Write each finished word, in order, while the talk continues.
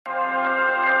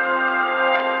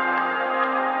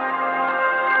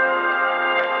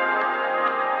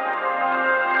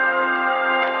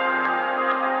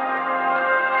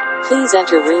Please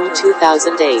enter room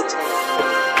 2008.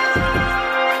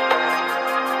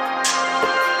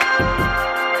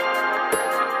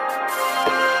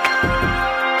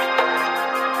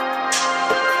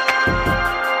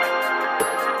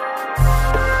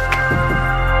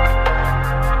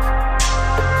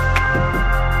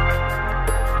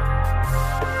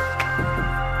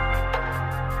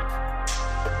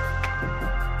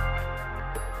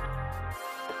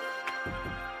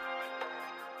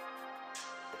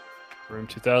 Room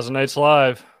 2008's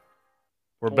live.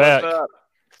 We're What's back. up?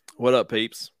 What up,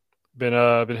 peeps? Been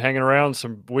hanging around.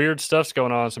 Some weird stuff's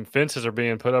going on. Some fences are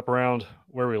being put up around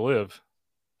where we live.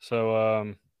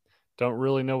 So don't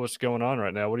really know what's going on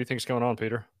right now. What do you think's going on,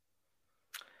 Peter?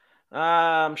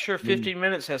 I'm sure 15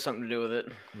 minutes has something to do with it.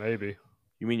 Maybe.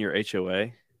 You mean your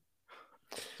HOA?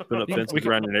 Putting up fences We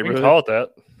around your can neighborhood? call it that.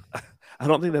 I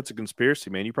don't think that's a conspiracy,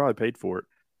 man. You probably paid for it.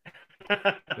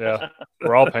 Yeah.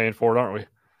 We're all paying for it, aren't we?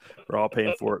 We're all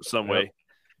paying for it some way.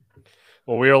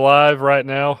 Well, we are live right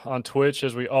now on Twitch,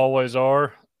 as we always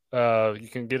are. You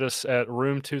can get us at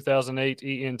Room 2008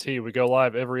 ENT. We go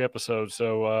live every episode,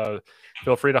 so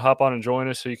feel free to hop on and join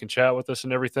us so you can chat with us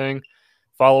and everything.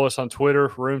 Follow us on Twitter,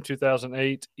 Room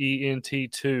 2008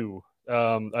 ENT2.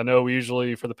 I know we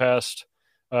usually, for the past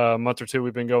month or two,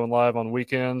 we've been going live on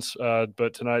weekends,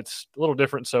 but tonight's a little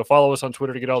different. So follow us on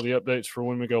Twitter to get all the updates for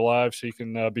when we go live, so you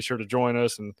can be sure to join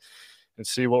us and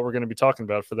see what we're going to be talking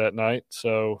about for that night.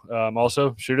 So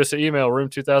also shoot us an email,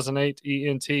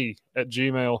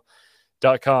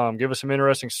 room2008ent@gmail.com. Give us some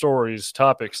interesting stories,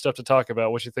 topics, stuff to talk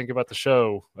about, what you think about the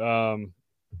show,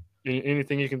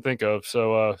 anything you can think of.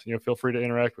 So, feel free to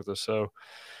interact with us. So what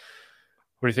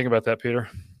do you think about that, Peter?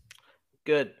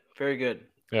 Good. Very good.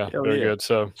 Yeah, Hell very yeah. good.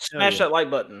 So Smash that like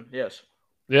button. Yes.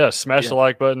 yeah, smash the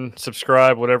like button,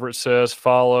 subscribe, whatever it says,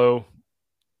 follow,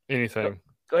 anything.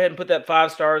 Go ahead and put that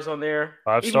 5 stars on there.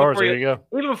 5 Even stars, before there you go.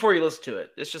 Even before you listen to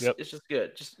it. It's just it's just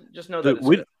good. Just know that Dude, it's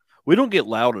good. we don't get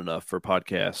loud enough for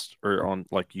podcasts or on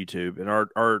like YouTube, and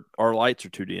our lights are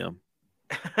too dim.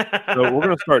 So we're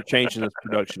gonna start changing this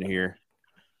production here.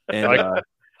 And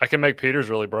I can make Peter's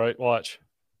really bright. Watch.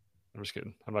 I'm just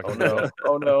kidding. I'm not going to do that.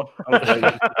 Oh no.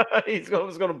 He's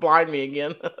going to blind me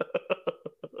again.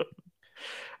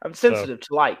 I'm sensitive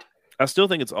to light. I still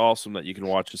think it's awesome that you can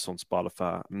watch this on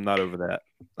Spotify. I'm not over that.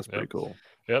 That's pretty cool.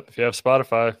 Yep. If you have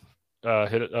Spotify,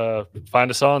 hit it. Find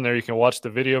us on there. You can watch the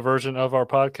video version of our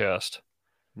podcast.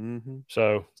 Mm-hmm.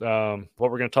 So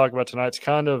what we're going to talk about tonight's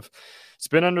it's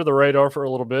been under the radar for a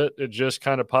little bit. It just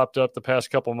kind of popped up the past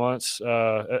couple months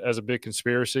as a big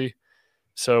conspiracy.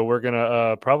 So we're going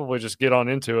to probably just get on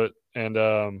into it and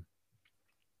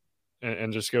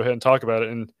just go ahead and talk about it.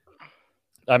 And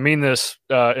I mean this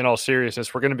in all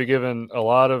seriousness. We're going to be given a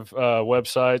lot of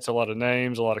websites, a lot of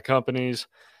names, a lot of companies,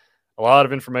 a lot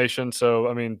of information. So,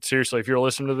 I mean, seriously, if you're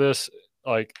listening to this,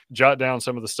 like, jot down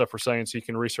some of the stuff we're saying so you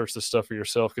can research this stuff for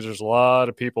yourself, because there's a lot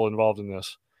of people involved in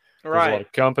this. There's a lot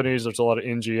of companies. There's a lot of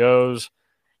NGOs.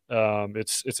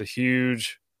 It's a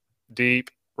huge,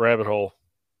 deep rabbit hole.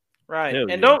 Right. Hell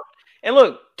And yeah.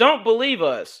 don't believe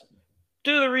us.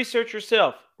 Do the research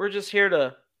yourself. We're just here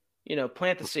to,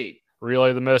 plant the seed.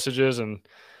 Relay the messages, and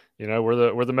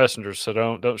we're the messengers.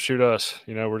 So don't shoot us.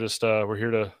 We're just we're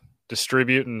here to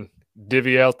distribute and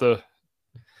divvy out the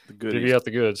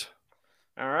goods.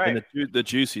 All right. And the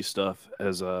juicy stuff,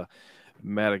 as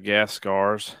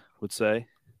Madagascars would say.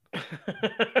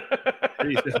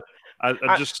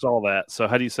 I just saw that. So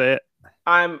how do you say it?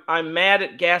 I'm mad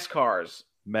at gas cars.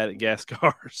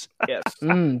 Madagascars. Yes.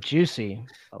 Juicy.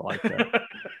 I like that.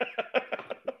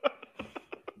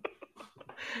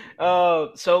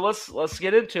 So let's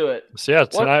get into it. So yeah,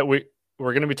 tonight we're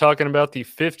going to be talking about the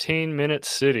 15-minute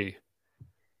city.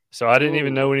 So I didn't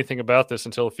even know anything about this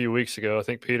until a few weeks ago. I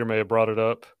think Peter may have brought it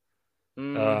up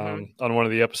on one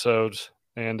of the episodes,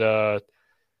 and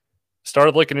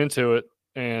started looking into it.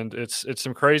 And it's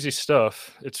some crazy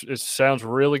stuff. It sounds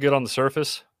really good on the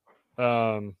surface,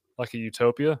 like a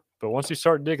utopia. But once you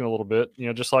start digging a little bit,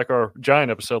 just like our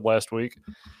giant episode last week,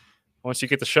 once you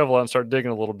get the shovel out and start digging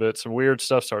a little bit, some weird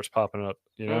stuff starts popping up.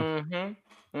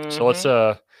 So let's.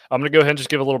 I'm going to go ahead and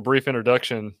just give a little brief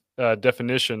introduction,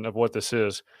 definition of what this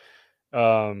is.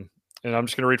 And I'm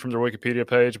just going to read from their Wikipedia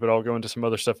page, but I'll go into some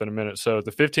other stuff in a minute. So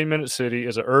the 15-minute city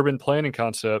is an urban planning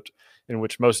concept in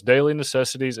which most daily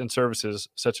necessities and services,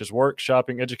 such as work,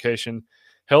 shopping, education,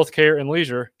 healthcare, and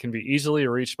leisure, can be easily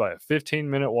reached by a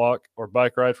 15-minute walk or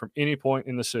bike ride from any point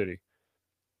in the city.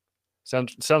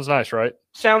 Sounds nice, right?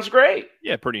 Sounds great.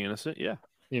 Yeah, pretty innocent. Yeah.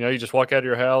 You just walk out of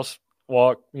your house,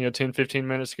 walk, 10, 15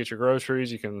 minutes to get your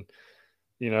groceries. You can,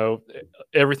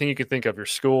 everything you can think of, your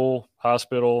school,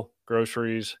 hospital,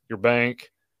 groceries, your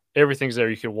bank, everything's there.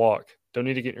 You can walk. Don't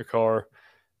need to get in your car,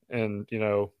 and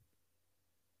you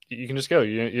can just go.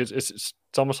 It's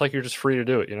almost like you're just free to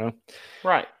do it.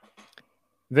 Right.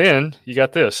 Then you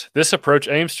got this. This approach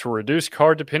aims to reduce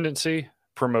car dependency,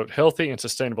 promote healthy and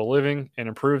sustainable living, and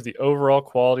improve the overall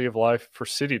quality of life for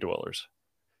city dwellers.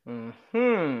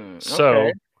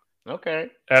 So, okay.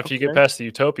 After you get past the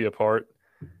utopia part,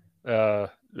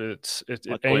 it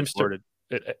aims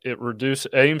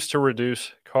to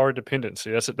reduce car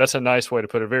dependency. That's a nice way to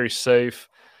put it. Very safe.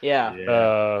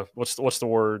 Yeah. What's the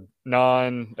word?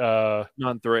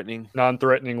 Non-threatening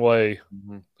way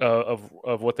of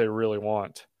what they really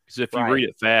want. Because if you read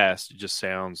it fast, it just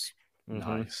sounds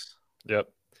nice. Yep.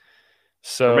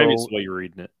 So or maybe it's the way you're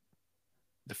reading it.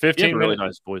 The 15 really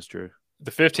nice voice, Drew. The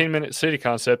 15-minute city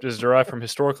concept is derived from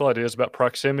historical ideas about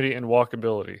proximity and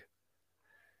walkability.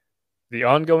 The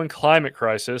ongoing climate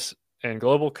crisis and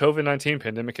global COVID-19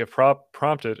 pandemic have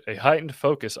prompted a heightened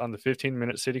focus on the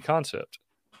 15-minute city concept.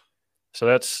 So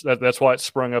that's why it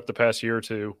sprung up the past year or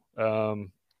two,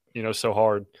 so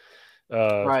hard.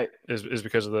 Is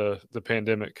because of the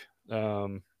pandemic.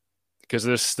 Because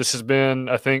this has been,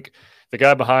 I think, the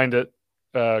guy behind it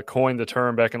coined the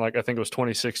term back in I think it was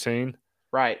 2016.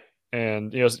 Right.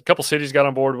 And a couple cities got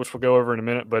on board, which we'll go over in a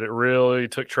minute, but it really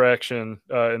took traction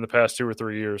in the past 2 or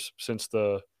 3 years since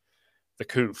the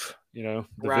COOF, the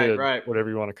vid, whatever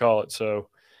you want to call it. So,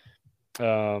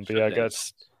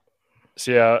 just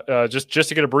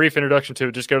to get a brief introduction to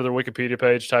it, just go to their Wikipedia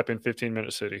page, type in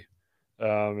 15-minute city,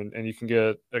 and you can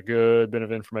get a good bit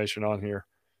of information on here.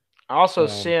 I also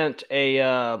sent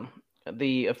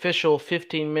the official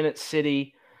 15-minute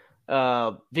city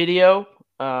video.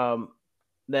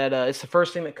 That it's the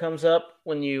first thing that comes up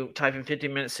when you type in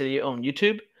 15-minute city on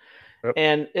YouTube. Yep.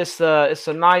 And it's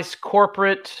a nice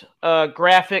corporate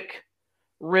graphic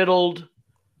riddled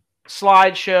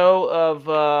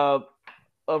slideshow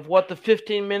of what the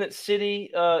 15-minute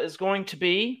city is going to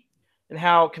be and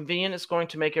how convenient it's going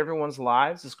to make everyone's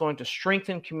lives. It's going to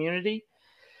strengthen community.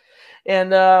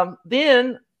 And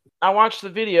then I watched the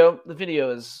video. The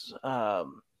video is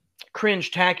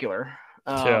cringe-tacular.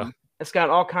 It's got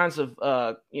all kinds of,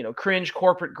 cringe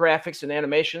corporate graphics and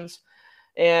animations.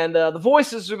 And the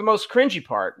voices are the most cringy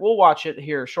part. We'll watch it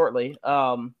here shortly.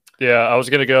 I was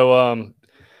going to go.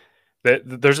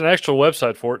 There's an actual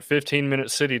website for it,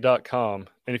 15minutecity.com.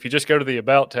 And if you just go to the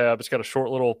About tab, it's got a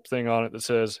short little thing on it that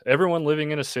says, everyone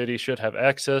living in a city should have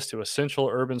access to essential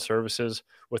urban services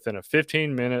within a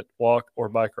 15-minute walk or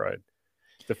bike ride.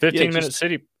 The 15-minute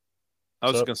city... I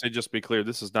was going to say, just to be clear,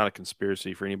 this is not a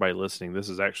conspiracy for anybody listening. This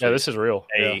is actually this is real.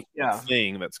 A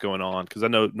thing that's going on, because I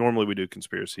know normally we do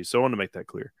conspiracy, so I want to make that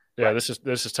clear. Yeah, this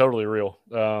is totally real.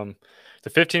 The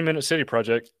 15-minute city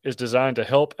project is designed to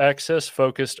help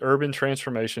access-focused urban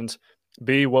transformations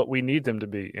be what we need them to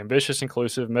be: ambitious,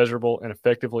 inclusive, measurable, and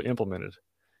effectively implemented.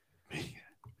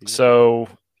 So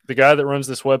the guy that runs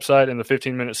this website and the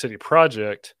 15-minute city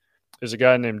project is a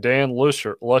guy named Dan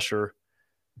Lusher.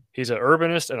 He's an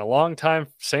urbanist and a longtime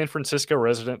San Francisco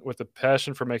resident with a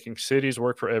passion for making cities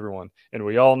work for everyone. And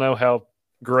we all know how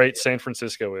great San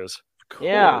Francisco is.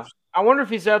 Yeah. I wonder if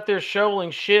he's out there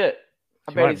shoveling shit.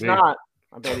 I bet he's not.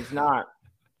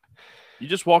 You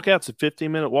just walk out. It's a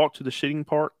 15-minute walk to the shitting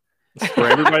part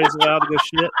where everybody's allowed to go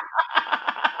shit.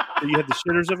 So you have the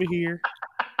shitters over here.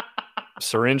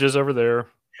 Syringes over there.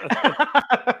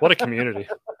 What a community.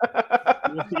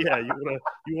 Yeah, you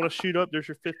want to shoot up, there's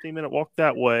your 15-minute walk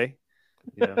that way.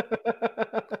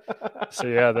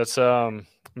 So that's let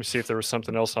me see if there was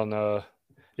something else on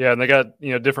and they got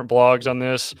different blogs on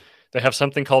this. They have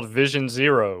something called Vision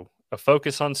Zero, a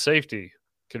focus on safety.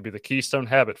 Could be the keystone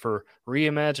habit for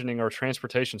reimagining our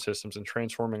transportation systems and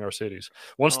transforming our cities.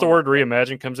 Once the word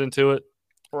reimagine comes into it,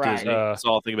 right? Disney. That's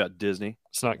all I think about Disney.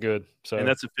 It's not good. So, and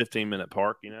that's a 15-minute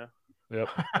park, Yep.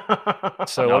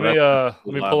 So let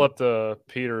me pull up the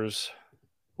Peters.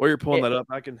 While you're pulling that up,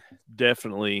 I can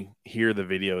definitely hear the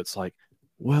video. It's like,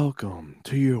 welcome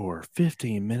to your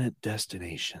 15-minute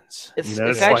destinations.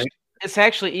 It's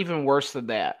actually even worse than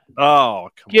that. Oh,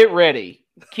 Get ready.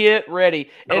 I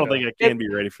don't think I can be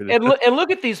ready for this. And look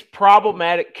at these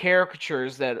problematic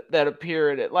caricatures that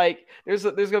appear in it. Like there's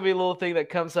gonna be a little thing that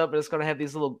comes up and it's gonna have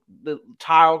these little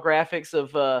tile graphics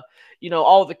of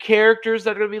all the characters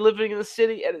that are gonna be living in the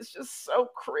city, and it's just so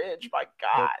cringe. My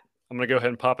God. I'm gonna go ahead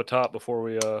and pop a top before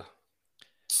we You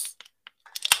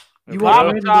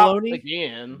want a top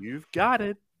again? You've got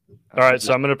it. All right,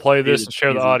 so I'm gonna play this and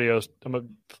share the audio. I'm gonna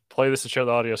play this and share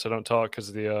the audio so I don't talk because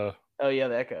of the the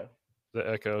echo. The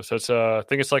echo. So it's I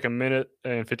think it's like 1 minute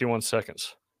and 51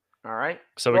 seconds. All right.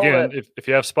 So again, if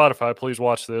you have Spotify, please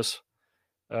watch this.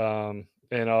 And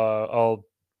I'll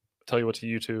tell you what to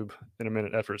YouTube in a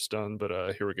minute after it's done,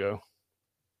 but here we go.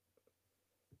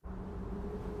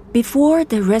 Before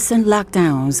the recent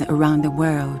lockdowns around the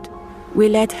world, we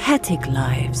led hectic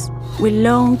lives with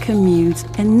long commutes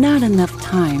and not enough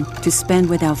time to spend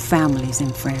with our families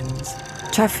and friends.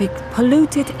 Traffic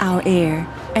polluted our air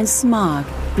and smog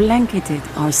blanketed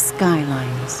our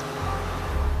skylines.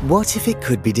 What if it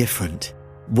could be different?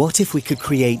 What if we could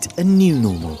create a new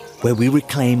normal where we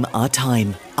reclaim our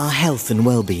time, our health and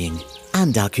well-being,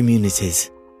 and our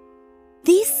communities?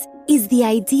 This is the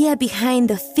idea behind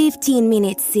the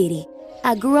 15-minute city,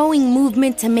 a growing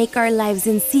movement to make our lives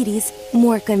in cities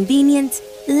more convenient,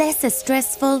 less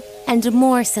stressful, and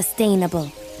more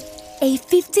sustainable. A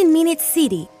 15-minute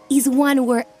city is one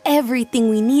where everything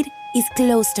we need is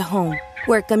close to home,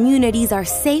 where communities are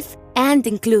safe and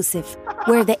inclusive,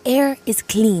 where the air is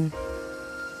clean.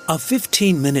 A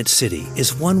 15-minute city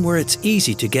is one where it's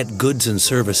easy to get goods and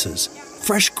services.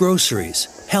 Fresh groceries,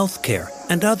 healthcare,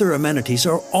 and other amenities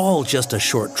are all just a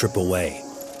short trip away.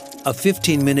 A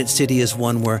 15-minute city is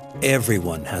one where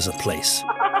everyone has a place.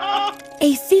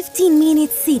 A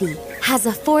 15-minute city has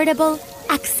affordable,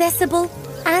 accessible,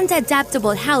 and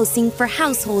adaptable housing for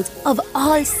households of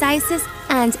all sizes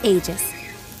and ages.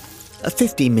 A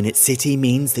 15-minute city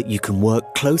means that you can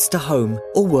work close to home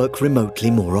or work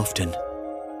remotely more often.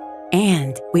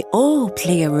 And we all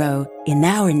play a role in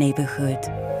our neighborhood.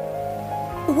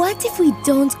 What if we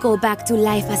don't go back to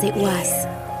life as it was?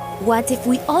 What if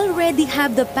we already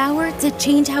have the power to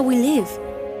change how we live?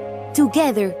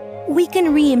 Together, we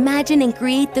can reimagine and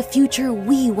create the future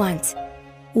we want.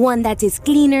 One that is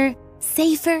cleaner,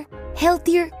 safer,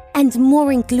 healthier, and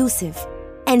more inclusive,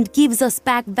 and gives us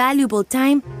back valuable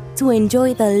time to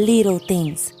enjoy the little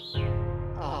things.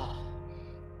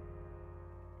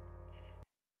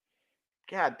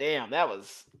 God damn, that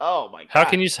was my god. How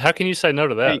can you say no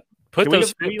to that? Hey, put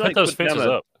those put fences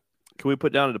up. Can we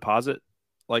put down a deposit?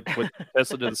 Like what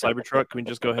Tesla did the Cybertruck? Can we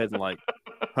just go ahead and like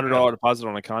 $100 deposit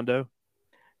on a condo?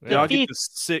 Yeah, I'll get this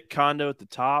sick condo at the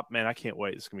top. Man, I can't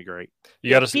wait. It's gonna be great. You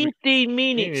got to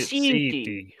 15-minute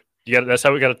city. That's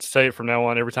how we got to say it from now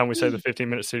on. Every time we say the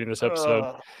 15-minute city in this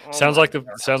episode, sounds like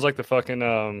the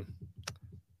fucking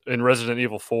in Resident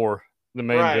Evil 4, the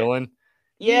main villain.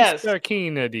 Yes, Mr.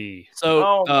 Kennedy.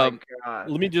 So, my God.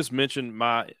 let me just mention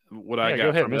what I got. Go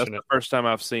ahead, from it. That's the first time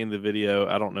I've seen the video.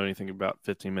 I don't know anything about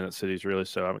 15-minute cities really,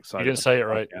 so I'm excited. You didn't say it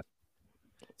right.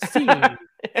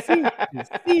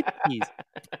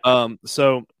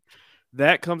 So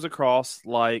that comes across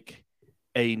like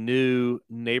a new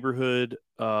neighborhood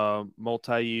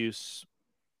multi-use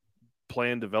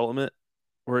plan development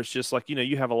where it's just like,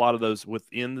 you have a lot of those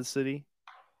within the city.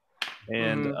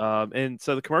 And and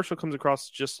so the commercial comes across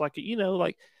just like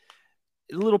like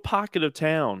a little pocket of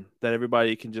town that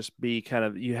everybody can just be kind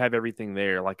of, you have everything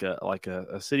there, like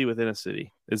a city within a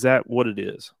city. Is that what it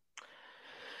is?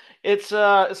 It's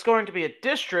going to be a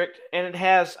district, and it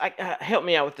has. Help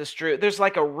me out with this, Drew. There's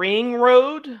like a ring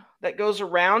road that goes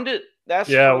around it. That's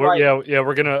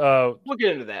we're gonna we'll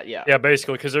get into that. Yeah,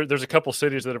 basically, because there's a couple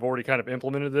cities that have already kind of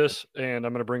implemented this, and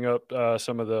I'm gonna bring up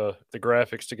some of the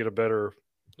graphics to get a better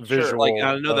visual. Sure, like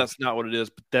I know that's not what it is,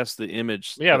 but that's the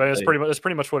image. Yeah, but that's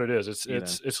pretty much what it is.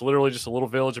 It's literally just a little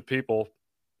village of people.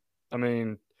 I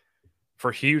mean,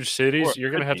 for huge cities, you're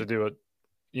gonna have to do it.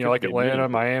 Like Atlanta,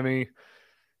 Miami.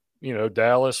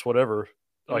 Dallas, whatever.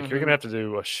 Like you're gonna have to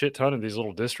do a shit ton of these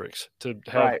little districts to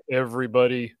have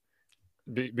everybody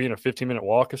be in a 15-minute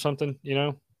walk or something.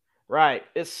 Right.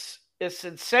 It's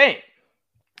insane.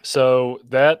 So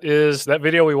that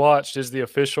video we watched is the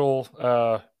official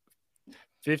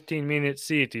 15-minute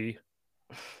city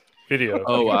video.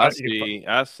 Oh, I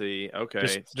see.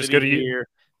 Okay, just go to here,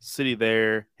 city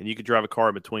there, and you could drive a car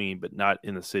in between, but not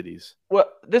in the cities. Well,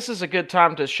 this is a good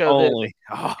time to show this.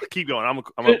 Keep going.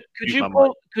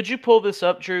 Could you pull this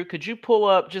up, Drew? Could you pull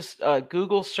up just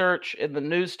Google search in the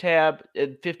news tab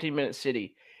in 15-minute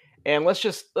city, and let's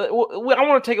just. I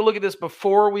want to take a look at this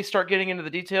before we start getting into the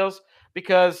details,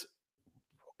 because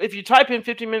if you type in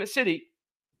 15-minute city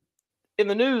in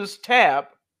the news tab,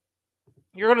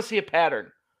 you're going to see a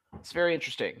pattern. It's very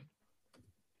interesting.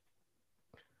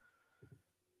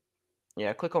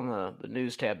 Yeah, click on the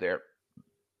news tab there.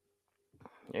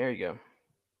 There you go.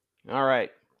 All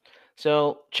right.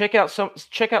 So check out some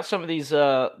of these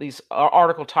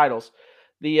article titles.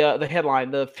 The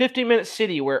headline: the 15-minute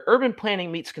city where urban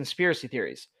planning meets conspiracy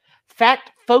theories.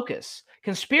 Fact focus: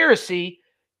 conspiracy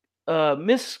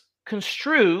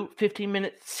misconstrue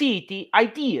 15-minute city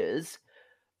ideas.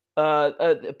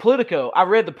 Politico. I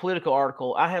read the Politico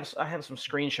article. I have some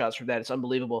screenshots from that. It's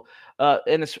unbelievable.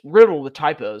 And it's riddled with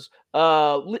typos.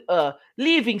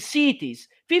 Leaving cities.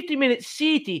 50-minute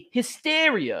city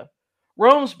hysteria.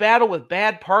 Rome's battle with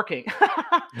bad parking.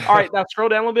 All right, now scroll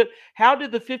down a little bit. How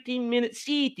did the 15-minute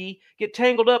city get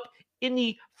tangled up in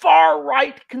the far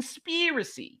right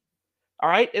conspiracy? All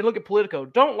right, and look at Politico.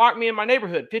 Don't lock me in my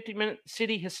neighborhood. 50-minute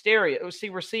city hysteria. Oh, see,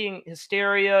 we're seeing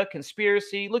hysteria,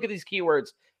 conspiracy. Look at these keywords.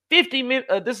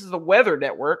 50-minute. This is the Weather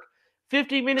Network.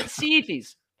 50-minute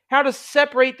cities. How to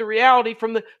separate the reality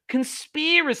from the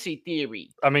conspiracy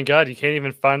theory. I mean, God, you can't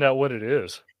even find out what it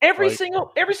is. Every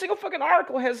single fucking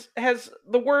article has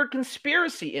the word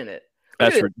conspiracy in it.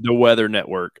 That's for the Weather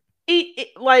Network.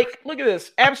 Like, look at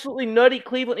this. Absolutely nutty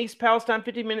Cleveland, East Palestine,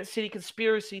 50-minute city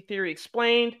conspiracy theory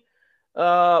explained.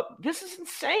 This is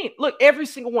insane. Look, every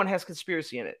single one has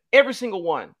conspiracy in it. Every single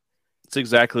one. It's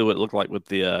exactly what it looked like with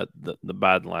the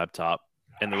Biden laptop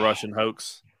and the Russian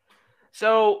hoax.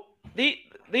 So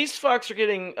these fucks are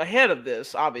getting ahead of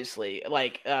this, obviously.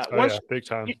 Like, once big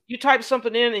time. You type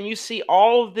something in and you see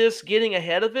all of this getting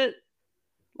ahead of it,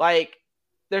 like,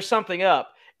 there's something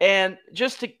up. And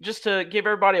just to give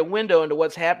everybody a window into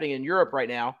what's happening in Europe right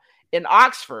now, in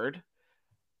Oxford,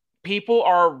 people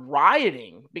are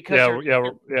rioting because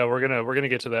we're gonna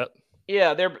get to that.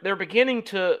 Yeah, they're beginning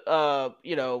to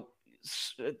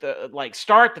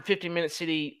start the 50-minute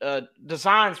city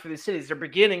designs for these cities. They're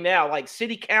beginning now. Like,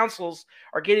 city councils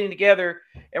are getting together,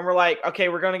 and we're like, okay,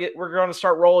 we're gonna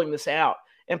start rolling this out,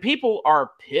 and people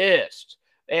are pissed,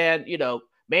 and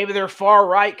maybe they're far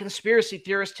right conspiracy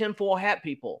theorists, tinfoil hat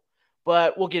people,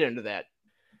 but we'll get into that.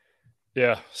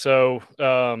 Yeah. So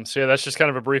that's just kind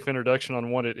of a brief introduction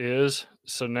on what it is.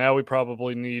 So now we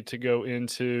probably need to go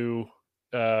into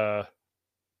kind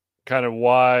of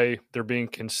why they're being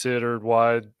considered,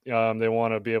 why they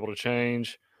want to be able to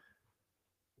change.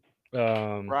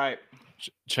 Right.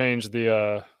 Change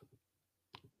the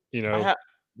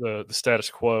the status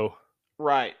quo.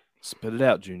 Right. Spit it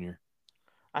out, Junior.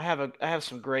 I have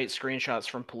some great screenshots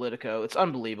from Politico. It's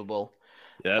unbelievable.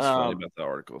 Yeah, that's funny about the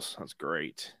articles. That's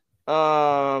great.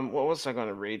 What was I going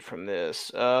to read from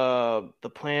this?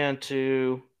 The plan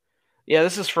to... Yeah,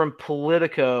 this is from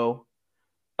Politico.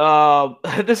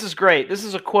 This is great. This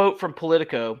is a quote from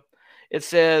Politico. It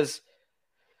says,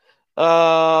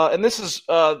 and this is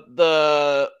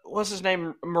what's his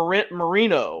name?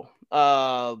 Marino.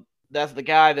 That's the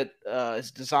guy that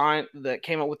that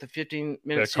came up with the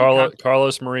 15-minute. Yeah,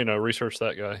 Carlos Marino. Research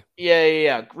that guy.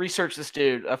 Yeah. Research this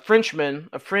dude, a Frenchman,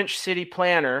 a French city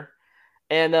planner.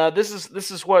 And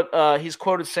this is what he's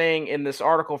quoted saying in this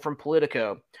article from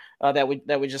Politico that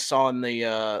we just saw in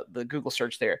the Google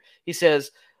search there. He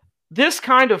says, "This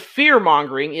kind of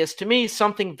fear-mongering is to me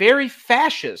something very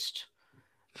fascist,"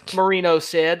 Marino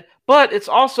said, "but it's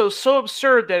also so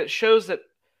absurd that it shows that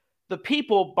the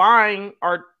people buying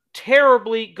are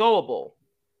terribly gullible,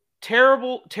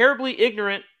 terribly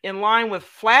ignorant, in line with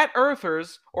flat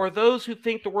earthers or those who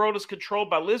think the world is controlled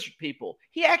by lizard people."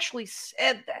 He actually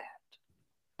said that.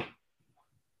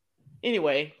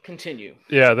 Anyway, continue.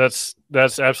 Yeah, that's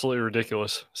absolutely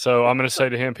ridiculous. So I'm going to say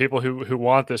to him, people who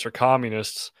want this are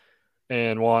communists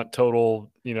and want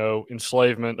total,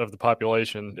 enslavement of the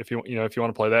population. If you want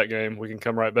to play that game, we can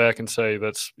come right back and say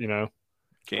that's, right,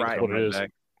 what it is. Back.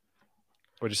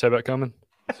 What'd you say about coming?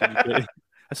 I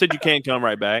said you can't come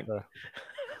right back.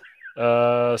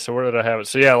 So where did I have it?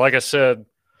 So yeah, like I said,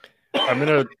 I'm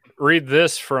going to read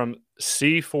this from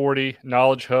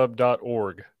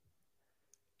C40knowledgehub.org.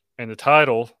 And the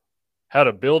title, How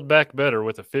to Build Back Better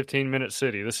with a 15-Minute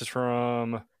City. This is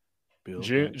from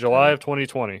July of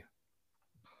 2020.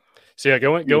 So yeah,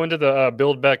 go into the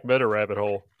Build Back Better rabbit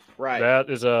hole. Right.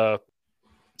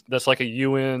 That's like a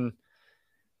UN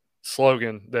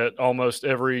slogan that almost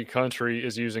every country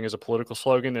is using as a political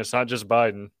slogan. It's not just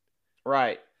Biden.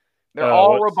 Right. They're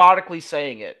all robotically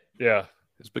saying it. Yeah.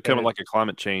 It's becoming like a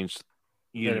climate change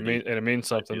unity. And it means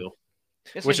something.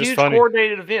 It's which a huge is funny.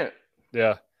 Coordinated event.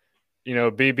 Yeah.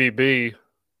 BBB,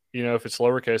 if it's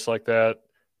lowercase like that,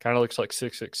 kind of looks like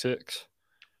 666.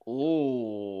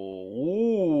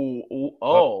 Oh,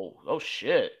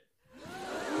 shit.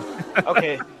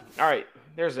 Okay. All right.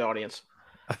 There's the audience.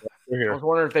 We're here. I was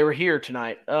wondering if they were here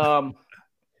tonight.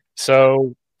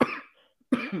 So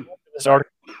this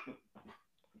article.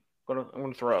 I'm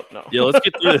going to throw up. No. Yeah, let's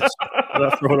get through this.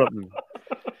 Throw it up.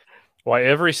 Why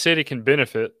every city can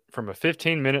benefit from a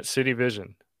 15-minute city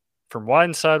vision. From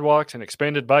widened sidewalks and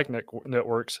expanded bike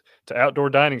networks to outdoor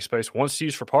dining space once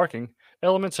used for parking,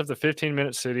 elements of the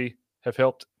 15-minute city have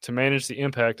helped to manage the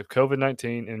impact of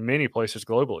COVID-19 in many places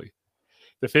globally.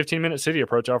 The 15-minute city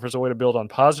approach offers a way to build on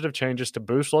positive changes to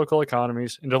boost local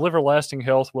economies and deliver lasting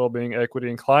health, well-being, equity,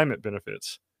 and climate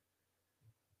benefits.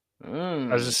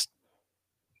 I just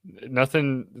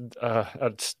nothing.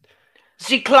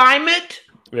 The climate.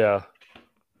 Yeah.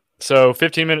 So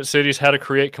 15-minute cities, how to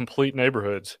create complete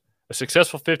neighborhoods. A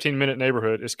successful 15-minute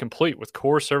neighborhood is complete with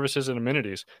core services and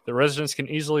amenities that residents can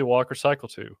easily walk or cycle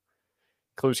to.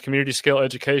 Includes community-scale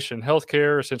education,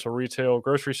 healthcare, essential retail,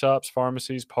 grocery shops,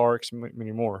 pharmacies, parks, and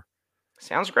many more.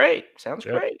 Sounds great.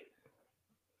 Great.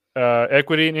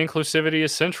 Equity and inclusivity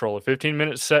is central. A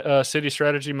 15-minute city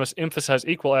strategy must emphasize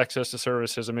equal access to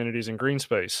services, amenities, and green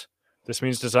space. This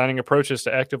means designing approaches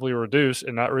to actively reduce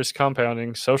and not risk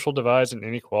compounding social divides and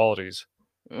inequalities.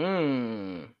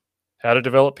 How to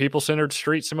develop people-centered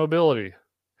streets and mobility.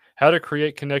 How to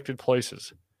create connected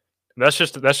places. That's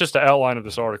just the outline of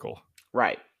this article.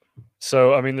 Right.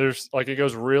 So, I mean, there's it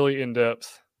goes really in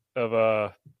depth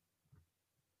of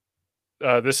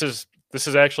this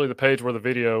is actually the page where the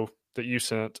video that you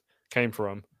sent came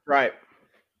from. Right.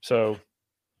 So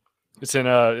it's in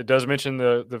it does mention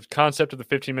the concept of the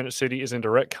 15-minute city is in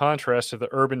direct contrast to the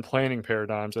urban planning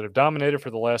paradigms that have dominated for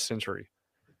the last century.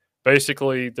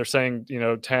 Basically, they're saying,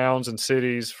 towns and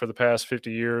cities for the past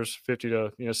 50 years, 50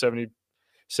 to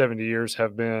 70 years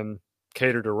have been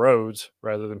catered to roads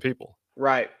rather than people.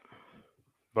 Right.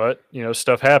 But,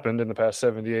 stuff happened in the past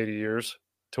 70, 80 years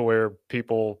to where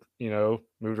people,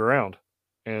 moved around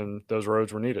and those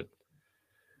roads were needed.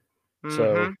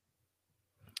 So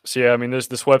yeah, I mean, this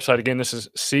website, again, this is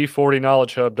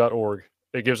c40knowledgehub.org.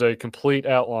 It gives a complete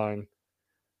outline.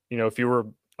 If you were,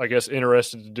 I guess,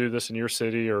 interested to do this in your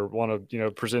city or want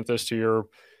to, present this to your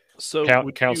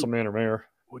councilman or mayor.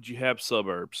 Would you have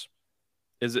suburbs?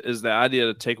 Is the idea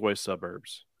to take away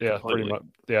suburbs? Yeah, completely? pretty much.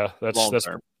 Yeah, that's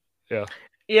term. Yeah.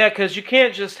 Yeah, because you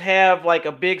can't just have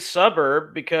a big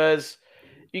suburb, because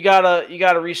you gotta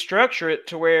restructure it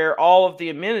to where all of the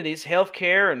amenities,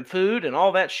 healthcare and food and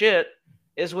all that shit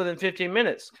is within 15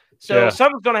 minutes. So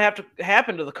something's going to have to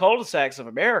happen to the cul-de-sacs of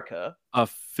America. A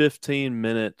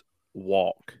 15-minute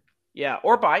walk. Yeah,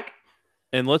 or bike.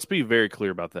 And let's be very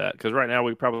clear about that, because right now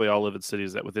we probably all live in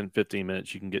cities that within 15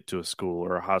 minutes you can get to a school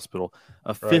or a hospital.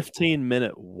 A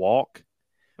 15-minute walk,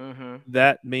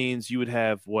 that means you would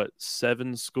have,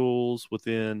 7 schools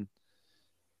within,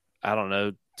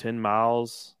 10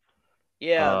 miles?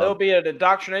 Yeah, there'll be an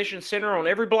indoctrination center on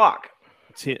every block.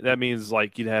 That means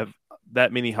you'd have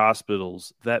that many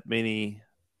hospitals, that many,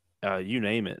 you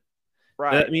name it.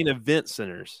 Right. That mean event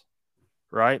centers.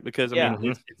 Right? Because, I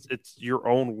mean, it's your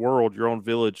own world, your own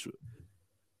village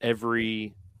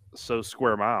every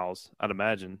square miles, I'd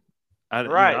imagine. I'm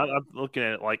looking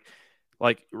at it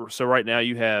so right now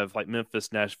you have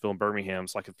Memphis, Nashville, and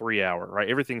Birmingham's a 3-hour, right?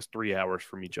 Everything's 3 hours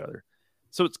from each other.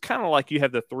 So it's kind of like you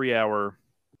have the 3-hour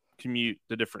commute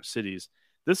to different cities.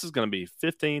 This is going to be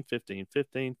 15,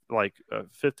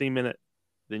 15-minute.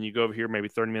 Then you go over here, maybe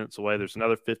 30 minutes away. There's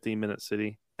another 15-minute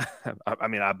city.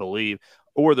 I believe,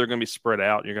 or they're going to be spread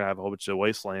out. You're going to have a whole bunch of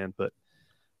wasteland, but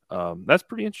that's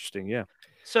pretty interesting. Yeah.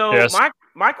 So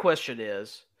my question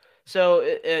is, so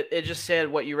it just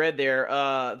said what you read there,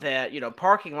 that,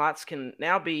 parking lots can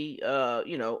now be,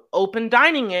 open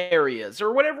dining areas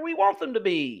or whatever we want them to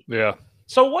be. Yeah.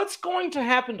 So what's going to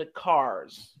happen to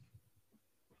cars?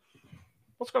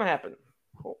 What's going to happen?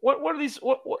 What do these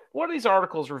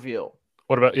articles reveal?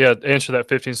 What about, answer that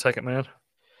 15-second man.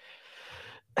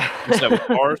 Is that with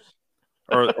cars?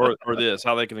 or this,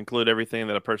 how they can include everything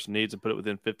that a person needs and put it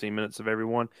within 15 minutes of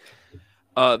everyone?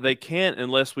 They can't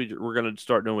unless we're going to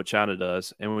start doing what China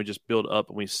does, and we just build up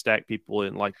and we stack people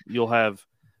in. You'll have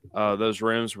those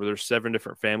rooms where there's 7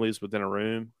 different families within a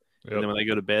room, and then when they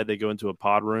go to bed, they go into a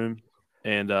pod room,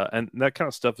 and that kind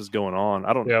of stuff is going on.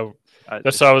 I don't know.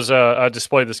 That's how I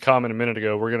displayed this comment a minute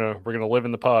ago. We're gonna live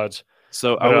in the pods.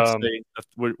 So I would say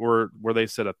where they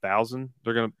said 1,000,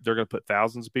 they're gonna put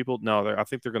thousands of people. No, I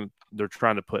think they're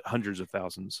trying to put hundreds of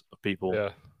thousands of people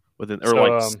within,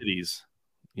 or cities,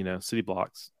 city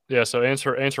blocks. Yeah. So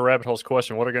answer Rabbit Hole's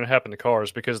question: what are going to happen to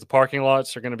cars? Because the parking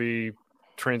lots are going to be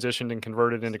transitioned and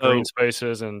converted into green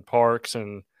spaces and parks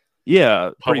and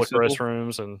public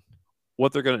restrooms, and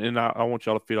what they're going to. And I want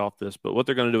y'all to feed off this, but what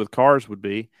they're going to do with cars would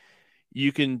be,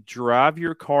 you can drive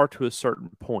your car to a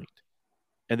certain point,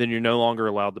 and then you're no longer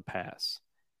allowed to pass.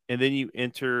 And then you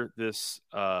enter this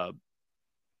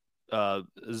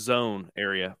zone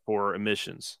area for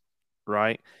emissions,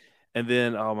 right? And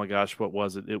then, oh my gosh, what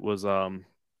was it? It was zero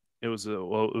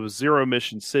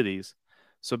emission cities.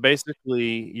 So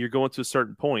basically, you're going to a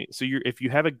certain point. So if you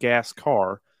have a gas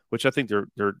car, which I think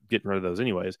they're getting rid of those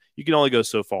anyways, you can only go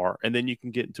so far, and then you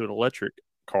can get into an electric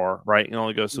car, right? You can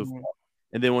only go so far.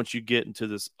 And then once you get into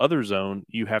this other zone,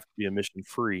 you have to be emission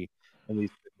free in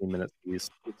these 15 minutes.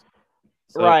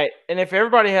 Right. And if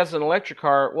everybody has an electric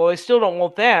car, well, they still don't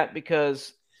want that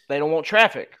because they don't want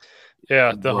traffic.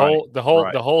 Yeah, the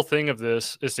whole thing of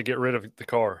this is to get rid of the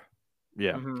car.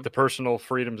 Yeah. Mm-hmm. The personal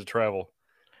freedom to travel.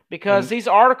 Because these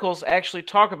articles actually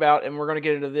talk about, and we're going to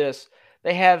get into this,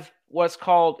 they have what's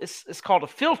called it's called a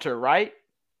filter, right?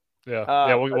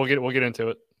 Yeah. We'll get into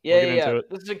it. Yeah.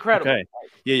 This is incredible. Okay.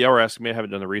 Yeah, y'all were asking me. I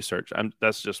haven't done the research.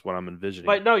 That's just what I'm envisioning.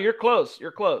 But no, you're close.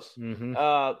 You're close.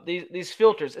 Mm-hmm. These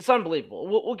filters, it's unbelievable.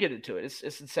 We'll get into it.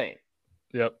 It's insane.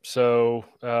 Yep. So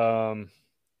let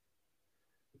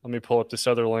me pull up this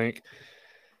other link.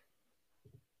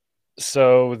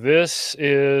 So this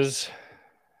is.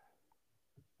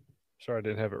 Sorry, I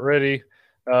didn't have it ready.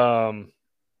 The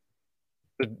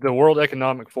World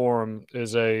Economic Forum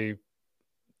is I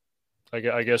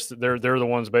guess they're the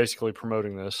ones basically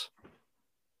promoting this.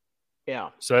 Yeah.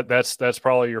 So that's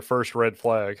probably your first red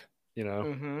flag, you know.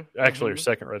 Mm-hmm. Actually, your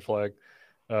second red flag.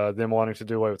 Them wanting to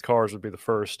do away with cars would be the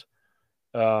first.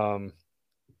 I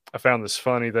found this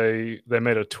funny. They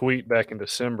made a tweet back in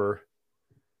December.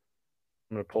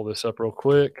 I'm going to pull this up real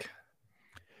quick.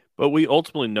 But we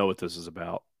ultimately know what this is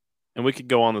about. And we could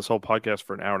go on this whole podcast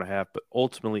for an hour and a half, but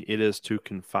ultimately it is to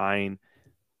confine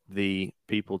the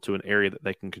people to an area that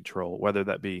they can control, whether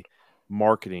that be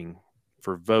marketing,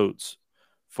 for votes,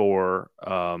 for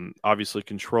obviously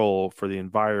control, for the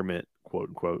environment, quote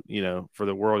unquote, you know, for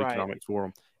the World Economic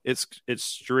Forum. It's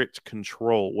strict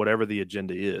control, whatever the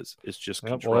agenda is. It's just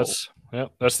control.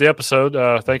 Well, that's the episode.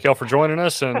 Thank y'all for joining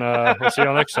us, and we'll see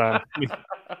y'all next time.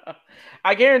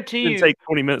 I guarantee you. It take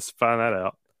 20 minutes to find that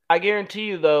out. I guarantee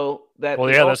you, though, that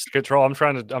that's the control. I'm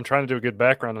trying to do a good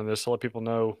background on this to let people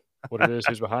know what it is,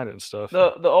 who's behind it, and stuff.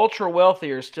 The ultra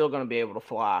wealthy are still going to be able to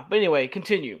fly. But anyway,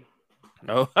 continue.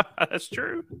 No, that's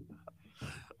true.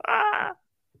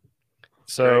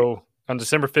 So on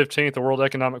December 15th, the World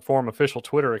Economic Forum official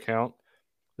Twitter account,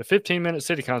 the 15-minute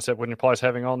city concept, which implies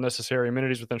having all necessary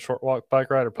amenities within a short walk, bike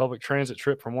ride, or public transit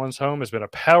trip from one's home, has been a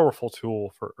powerful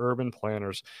tool for urban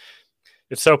planners.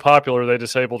 It's so popular they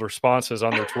disabled responses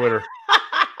on their Twitter.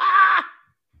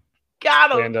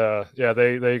 Got him. And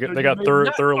they got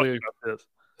thoroughly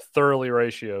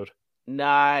ratioed.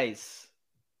 Nice.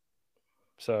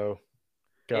 So,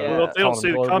 well, if they don't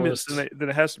see the comments, then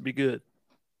it has to be good.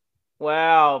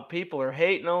 Wow, people are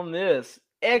hating on this.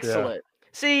 Excellent. Yeah.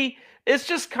 See, it's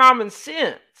just common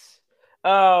sense.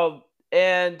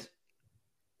 And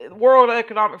the World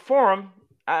Economic Forum,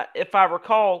 if I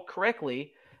recall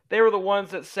correctly, they were the ones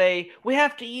that say we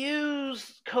have to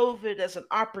use COVID as an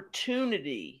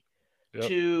opportunity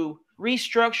to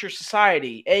restructure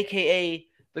society, aka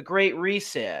the Great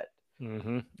Reset.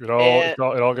 Mm-hmm. It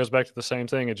all goes back to the same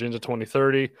thing. Agenda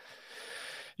 2030.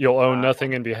 You'll own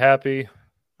nothing and be happy.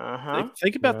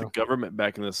 Think about the government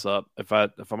backing this up. If I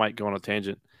might go on a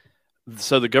tangent.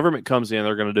 So the government comes in,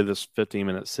 they're going to do this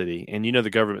 15-minute city, and the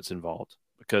government's involved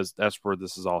because that's where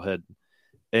this is all headed.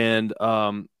 And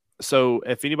so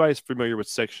if anybody's familiar with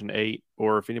Section 8,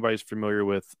 or if anybody's familiar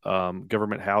with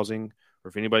government housing, or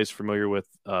if anybody's familiar with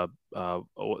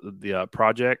the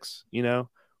projects,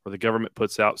 where the government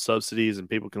puts out subsidies and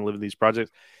people can live in these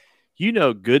projects,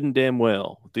 good and damn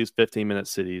well with these 15-minute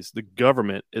cities, the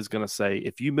government is going to say,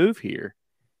 if you move here,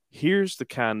 here's the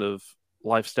kind of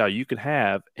lifestyle you can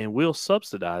have, and we'll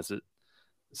subsidize it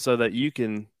so that you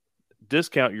can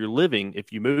discount your living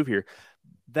if you move here.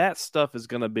 That stuff is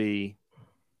going to be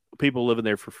people living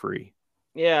there for free.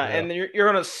 Yeah, and you're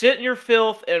going to sit in your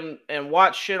filth and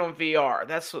watch shit on VR.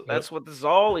 That's what this is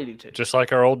all leading to. Just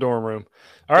like our old dorm room.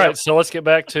 All right, so let's get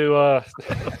back to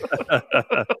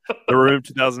the room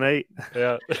 2008.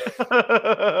 Yeah.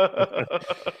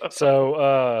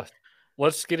 So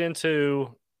let's get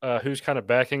into who's kind of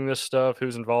backing this stuff,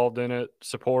 who's involved in it,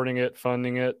 supporting it,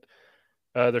 funding it.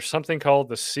 There's something called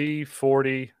the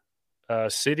C40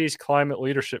 Cities Climate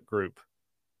Leadership Group.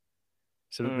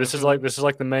 So this is like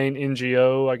the main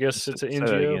NGO. I guess it's an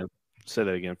NGO. Say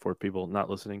that again for people not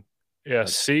listening. Yeah,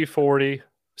 C40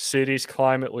 Cities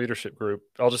Climate Leadership Group.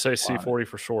 I'll just say C40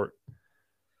 for short.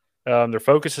 Their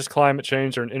focus is climate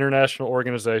change. They're an international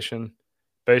organization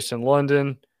based in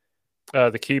London.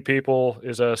 The key people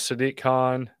is Sadiq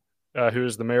Khan, who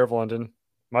is the mayor of London,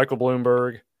 Michael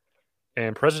Bloomberg,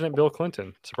 and President Bill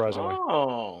Clinton, surprisingly.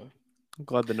 Oh. I'm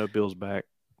glad to know Bill's back.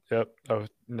 Yep. Oh,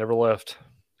 never left.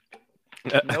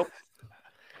 Nope.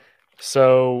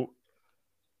 So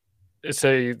this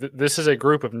is a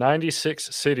group of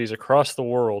 96 cities across the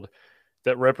world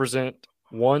that represent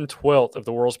 1/12 of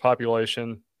the world's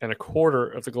population and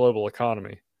 1/4 of the global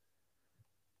economy.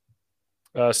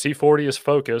 C40 is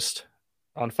focused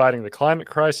on fighting the climate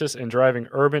crisis and driving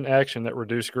urban action that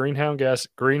reduce greenhouse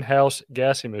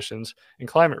gas emissions and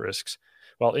climate risks,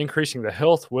 while increasing the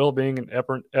health, well-being, and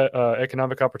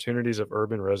economic opportunities of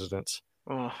urban residents.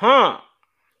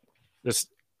 This,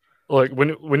 like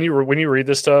when you read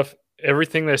this stuff,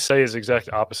 everything they say is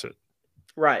exact opposite.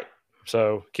 Right.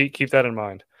 So keep that in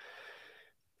mind.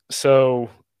 So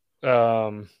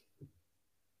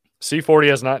C40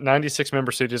 has 96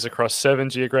 member cities across 7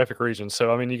 geographic regions.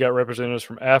 So, I mean, you got representatives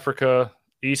from Africa,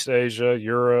 East Asia,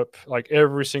 Europe, like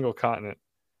every single continent.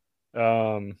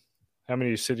 How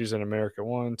many cities in America?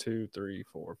 1, 2, 3,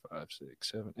 4, 5,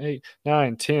 6, 7, 8,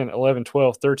 9, 10, 11,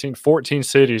 12, 13, 14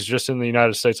 cities just in the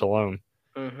United States alone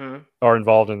are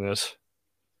involved in this.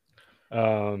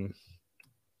 You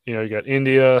got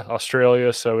India,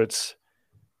 Australia. So it's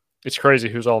crazy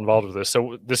who's all involved with this.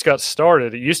 So this got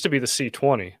started. It used to be the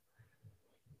C20.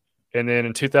 And then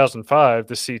in 2005,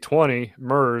 the C20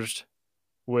 merged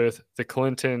with the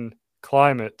Clinton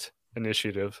Climate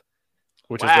Initiative,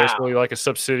 which is basically like a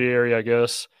subsidiary, I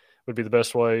guess, would be the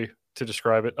best way to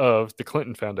describe it, of the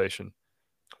Clinton Foundation.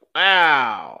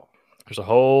 Wow. There's a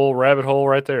whole rabbit hole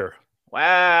right there.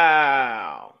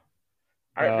 Wow.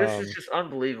 All right, this is just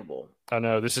unbelievable. I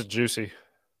know. This is juicy.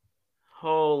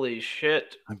 Holy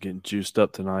shit. I'm getting juiced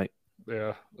up tonight.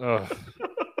 Yeah.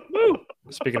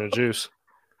 Speaking of juice.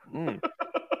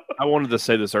 I wanted to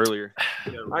say this earlier.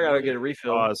 I got to get a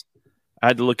refill. I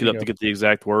had to look it up to get the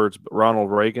exact words, but Ronald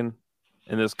Reagan,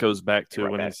 and this goes back to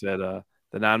when he said, the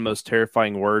 9 most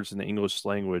terrifying words in the English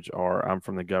language are, I'm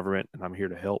from the government and I'm here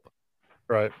to help.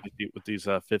 Right. With these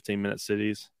 15-minute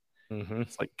cities. Mm-hmm.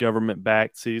 It's like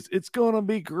government-backed cities. It's going to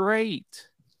be great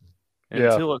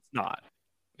until it's not.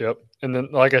 Yep. And then,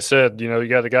 like I said, you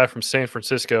got the guy from San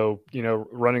Francisco,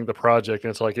 running the project.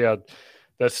 And it's like,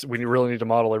 we really need to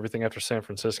model everything after San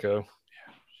Francisco.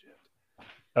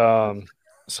 So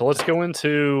let's go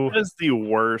into. That's the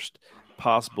worst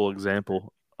possible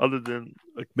example, other than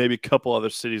like maybe a couple other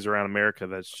cities around America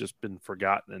that's just been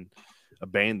forgotten and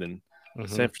abandoned.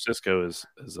 San Francisco is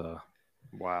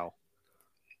wow.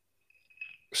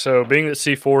 So being that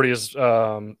C40 is,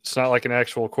 it's not like an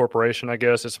actual corporation, I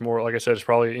guess. It's more, like I said, it's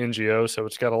probably an NGO. So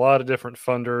it's got a lot of different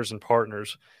funders and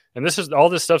partners. And all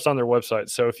this stuff's on their website.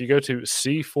 So if you go to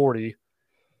C40,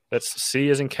 that's C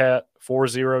as in cat,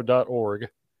 40.org,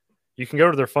 you can go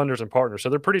to their funders and partners. So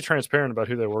they're pretty transparent about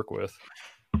who they work with.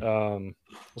 We'll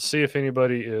see if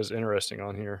anybody is interesting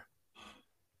on here.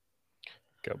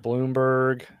 Got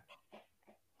Bloomberg,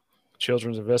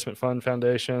 Children's Investment Fund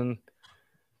Foundation,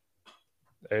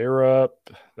 Arup.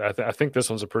 I think this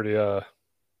one's a pretty you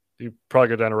probably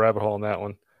go down a rabbit hole on that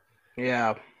one.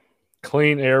 Yeah.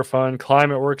 Clean Air Fund,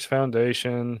 Climate Works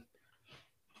Foundation.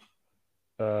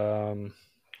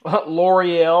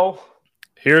 L'Oreal.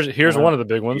 Here's one of the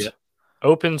big ones. Yeah.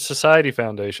 Open Society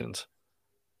Foundations.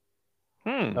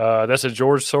 That's a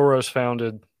George Soros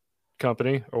founded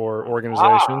company or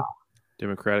organization.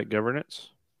 Democratic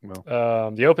governance.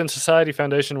 Well, the Open Society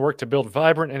Foundation worked to build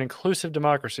vibrant and inclusive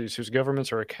democracies whose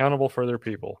governments are accountable for their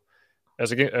people.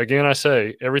 As again, I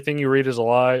say, everything you read is a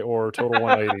lie or total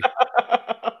 180.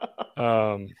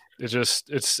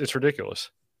 It's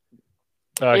ridiculous.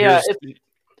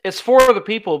 It's for the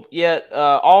people. Yet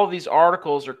all of these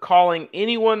articles are calling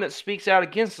anyone that speaks out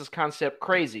against this concept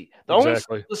crazy.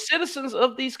 The citizens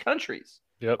of these countries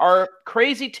are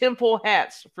crazy tinfoil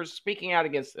hats for speaking out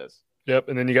against this. Yep,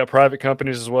 and then you got private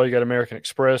companies as well. You got American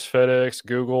Express, FedEx,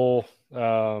 Google,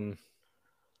 INREP.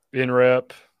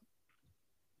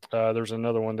 There's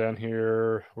another one down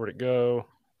here. Where'd it go?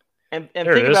 And think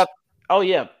about,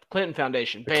 Clinton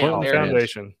Foundation. Bam, Clinton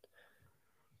Foundation.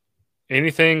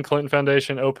 Anything Clinton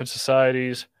Foundation, Open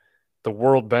Societies, the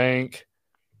World Bank.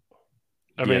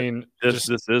 I mean, this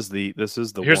is the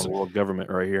one world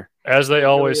government right here. As they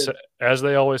always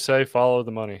say, follow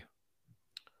the money.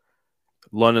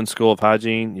 London School of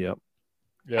Hygiene. Yep.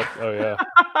 Oh yeah.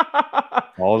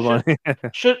 All the money.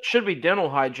 should be dental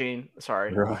hygiene.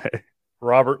 Sorry. Right.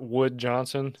 Robert Wood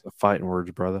Johnson. It's a fighting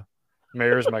words, brother.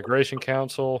 Mayor's Migration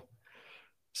Council.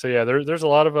 So yeah, there's a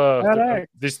lot of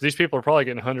these people are probably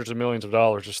getting hundreds of millions of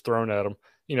dollars just thrown at them.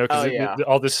 Because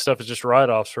all this stuff is just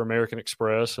write-offs for American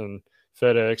Express and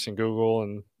FedEx and Google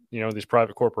and these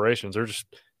private corporations. They're just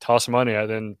toss money at,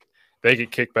 and they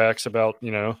get kickbacks about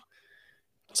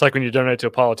It's like when you donate to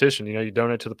a politician, you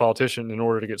donate to the politician in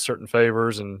order to get certain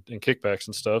favors and kickbacks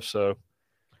and stuff. So,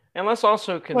 and let's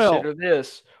also consider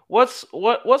this: what's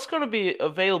going to be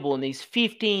available in these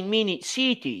 15-minute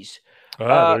cities?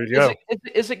 There you go.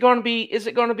 Is it going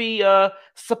to be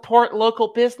support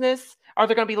local business? Are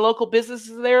there going to be local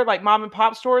businesses there like mom and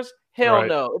pop stores? Hell Right.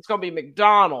 no, it's gonna be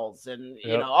McDonald's and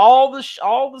you Yep. know all the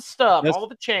stuff, That's- all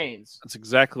the chains. That's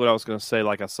exactly what I was going to say.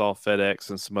 Like I saw FedEx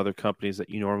and some other companies that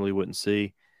you normally wouldn't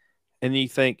see, and you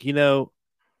think,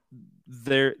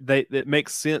 it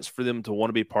makes sense for them to want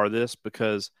to be part of this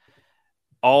because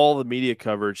all the media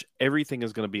coverage, everything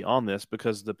is going to be on this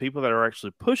because the people that are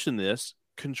actually pushing this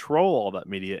control all that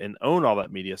media and own all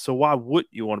that media. So why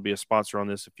wouldn't you want to be a sponsor on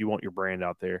this if you want your brand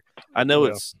out there? I know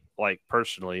it's like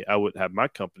personally, I wouldn't have my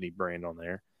company brand on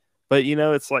there, but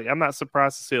it's like I'm not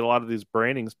surprised to see a lot of these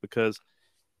brandings because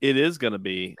it is going to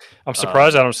be. I'm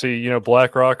surprised I don't see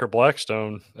BlackRock or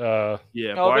Blackstone. Oh,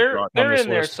 BlackRock they're on this in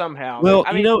there list. somehow. Well,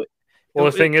 I mean, Well,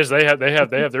 the thing is, they have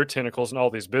their tentacles in all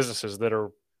these businesses that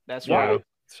are. that's you know, right.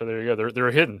 so there you go.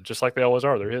 They're hidden, just like they always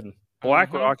are. They're hidden.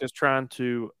 BlackRock is trying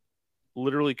to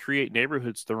literally create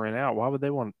neighborhoods to rent out. Why would they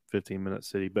want 15-minute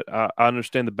city? But I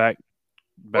understand the background.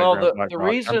 Well, the BlackRock.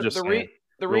 reason I'm just saying,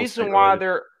 the real reason estate why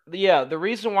related. the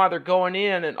reason why they're going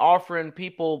in and offering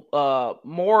people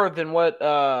more than what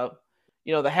the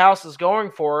house is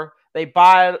going for, they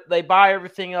buy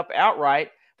everything up outright.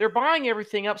 They're buying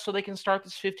everything up so they can start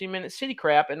this 15-minute city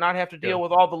crap and not have to deal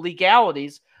with all the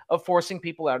legalities of forcing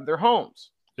people out of their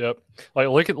homes. Yep. Like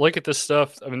look at this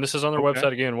stuff. I mean, this is on their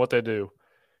website again. What they do: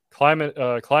 climate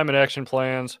action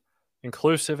plans,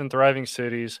 inclusive and thriving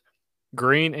cities,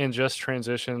 green and just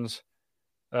transitions,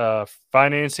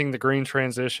 financing the green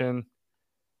transition,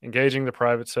 engaging the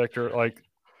private sector. Like,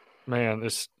 man,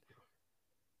 it's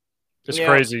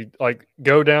crazy. Like,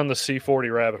 go down the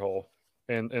C40 rabbit hole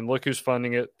and look who's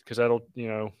funding it because that'll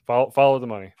follow the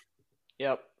money.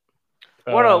 Yep.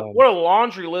 What a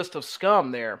laundry list of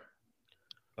scum there.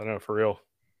 I know, for real.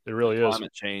 It really is.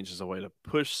 Climate change is a way to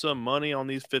push some money on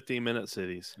these 15-minute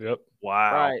cities. Yep.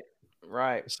 Wow.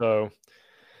 Right. So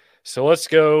let's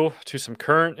go to some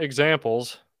current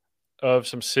examples of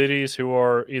some cities who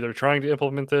are either trying to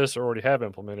implement this or already have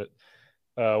implemented.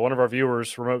 One of our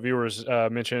remote viewers,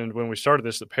 mentioned when we started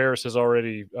this that Paris has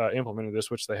already implemented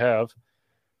this, which they have.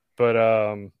 But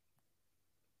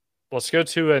let's go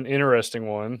to an interesting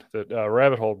one that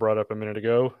Rabbit Hole brought up a minute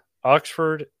ago.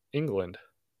 Oxford, England.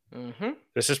 Mm-hmm.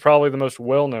 This is probably the most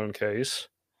well-known case,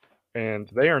 and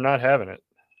they are not having it.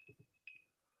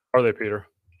 Are they, Peter?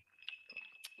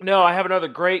 No, I have another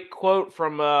great quote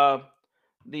from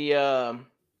the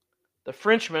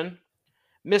Frenchman,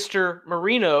 Mr.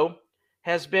 Marino,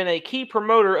 has been a key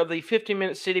promoter of the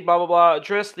 15-minute city, blah, blah, blah,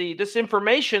 addressed the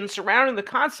disinformation surrounding the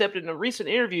concept in a recent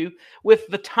interview with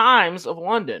The Times of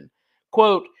London.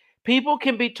 Quote, "People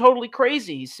can be totally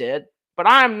crazy," he said, "but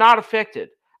I am not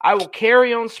affected. I will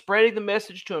carry on spreading the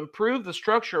message to improve the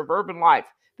structure of urban life.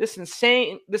 This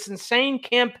insane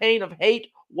campaign of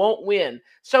hate won't win."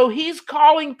 So he's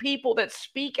calling people that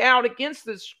speak out against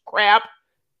this crap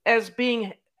as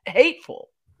being hateful.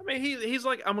 I mean, he's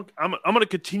like, I'm going to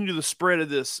continue the spread of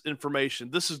this information.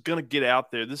 This is going to get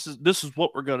out there. This is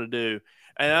what we're going to do.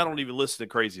 And I don't even listen to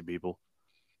crazy people.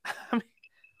 I mean,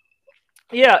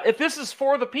 yeah, if this is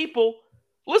for the people,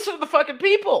 listen to the fucking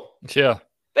people. Yeah.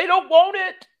 They don't want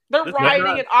it. They're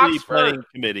rioting at Oxford.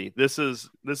 Committee. This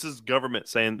is government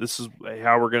saying this is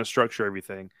how we're going to structure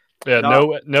everything. Yeah,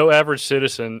 no average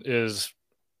citizen is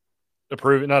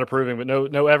not approving, but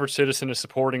no average citizen is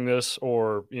supporting this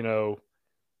or, in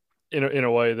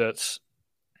a way that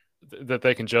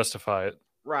they can justify it.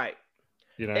 Right.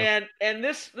 And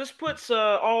this puts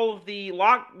all of the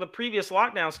previous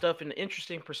lockdown stuff in an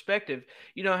interesting perspective.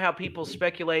 You know how people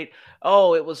speculate,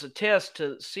 oh, it was a test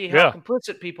to see how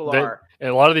complicit people are. And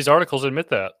a lot of these articles admit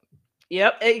that.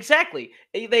 Yep, exactly.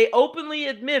 They openly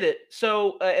admit it.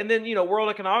 So, and then World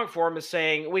Economic Forum is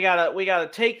saying we gotta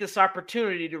take this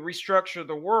opportunity to restructure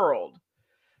the world.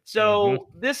 So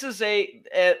this is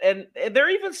and they're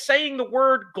even saying the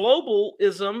word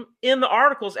globalism in the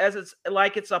articles as it's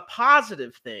a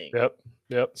positive thing.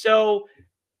 Yep. So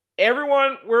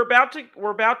everyone, we're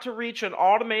about to reach an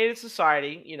automated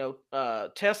society.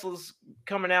 Tesla's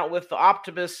coming out with the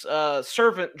Optimus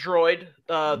servant droid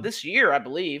this year, I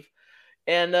believe.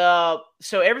 And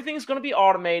so everything's going to be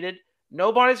automated.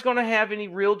 Nobody's going to have any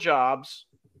real jobs.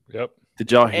 Yep.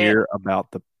 Did y'all hear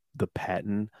about the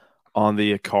patent on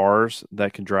the cars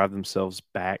that can drive themselves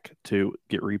back to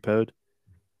get repoed?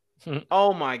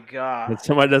 Oh my God. If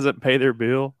somebody doesn't pay their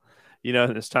bill,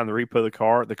 and it's time to repo the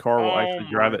car will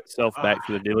actually drive itself back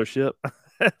to the dealership.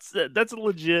 That's a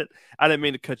legit. I didn't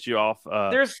mean to cut you off.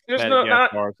 There's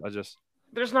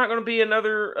not going to be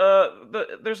another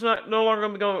there's no longer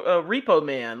going to be a repo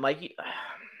man. Like,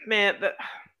 man,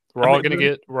 we're all going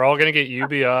to get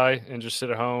UBI and just sit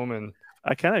at home. And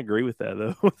I kind of agree with that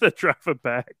though, with the driving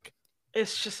back.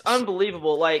 It's just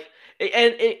unbelievable. Like,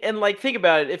 And like, think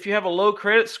about it. If you have a low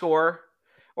credit score,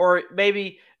 or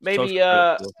maybe Social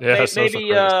credit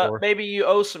score. maybe you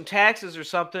owe some taxes or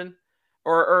something,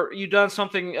 or you done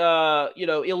something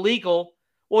illegal.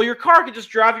 Well, your car could just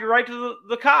drive you right to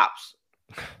the cops.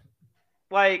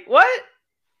 Like, what?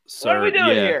 Sir, what are we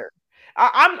doing here?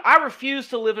 I refuse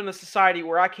to live in a society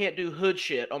where I can't do hood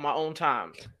shit on my own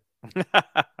time.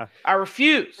 I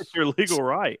refuse. It's your legal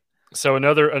right. So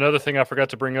another thing I forgot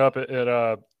to bring up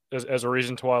as a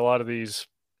reason to why a lot of these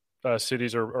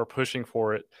cities are pushing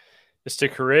for it is to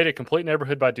create a complete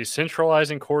neighborhood by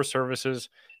decentralizing core services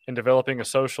and developing a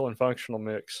social and functional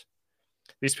mix.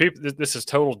 These people, this is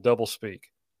total doublespeak.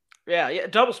 Yeah,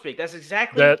 double speak. That's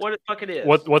exactly what it fucking is.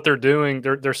 What they're doing,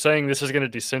 they're saying this is going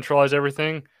to decentralize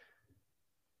everything.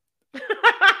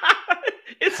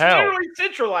 It's literally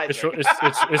centralizing.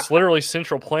 It's literally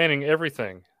central planning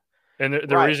everything, and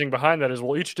the reasoning behind that is,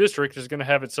 well, each district is going to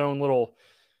have its own little,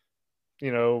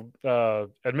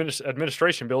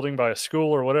 administration building by a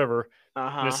school or whatever.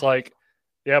 And it's like,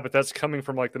 yeah, but that's coming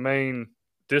from like the main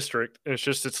district, and it's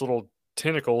just its little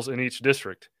tentacles in each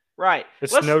district. Right.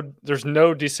 There's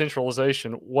no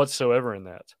decentralization whatsoever in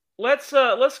that. Let's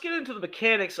get into the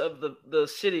mechanics of the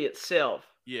city itself.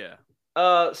 Yeah.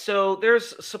 So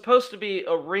there's supposed to be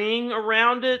a ring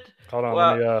around it. Hold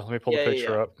on, let me pull the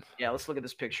picture up. Yeah, let's look at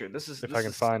this picture. If I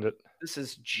can find it. This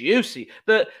is juicy.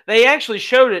 They actually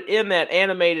showed it in that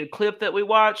animated clip that we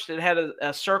watched. It had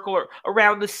a circle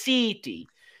around the city,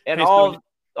 and all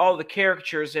the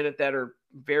caricatures in it that are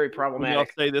very problematic. I'll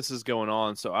say this is going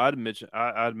on. So I'd imagine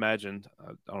I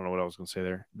don't know what I was going to say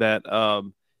there. That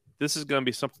this is going to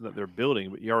be something that they're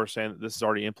building, but you are saying that this is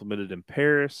already implemented in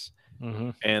Paris.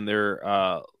 Mm-hmm. And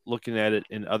they're looking at it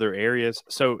in other areas.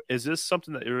 So is this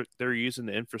something that they're using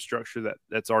the infrastructure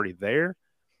that's already there,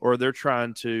 or they're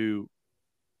trying to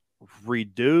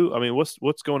redo? I mean,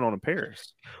 what's going on in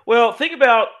Paris? Well, think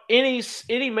about any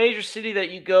major city that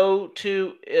you go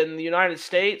to in the United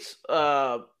States.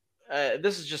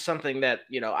 This is just something that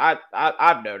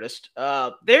I've noticed.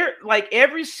 They're like,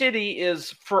 every city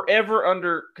is forever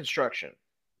under construction,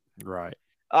 right?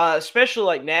 Especially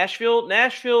like Nashville.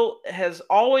 Nashville has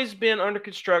always been under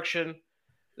construction.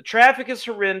 The traffic is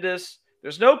horrendous.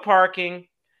 There's no parking.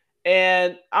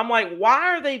 And I'm like,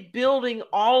 why are they building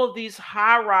all of these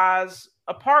high-rise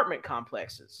apartment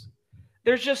complexes?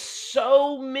 There's just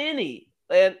so many.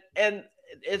 And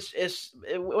it's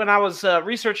when I was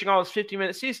researching all this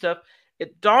 15-minute city stuff,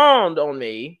 it dawned on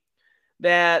me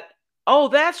that,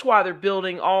 that's why they're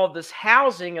building all of this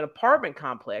housing and apartment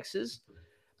complexes,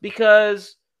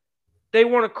 because they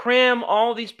want to cram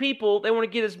all these people. They want to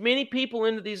get as many people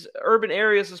into these urban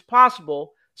areas as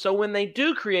possible. So when they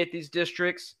do create these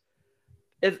districts,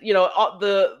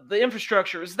 the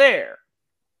infrastructure is there.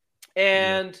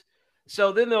 And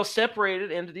so then they'll separate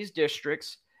it into these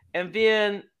districts, and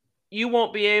then you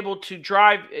won't be able to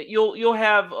drive. You'll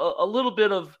have a little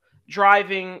bit of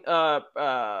driving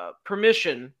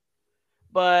permission,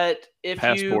 but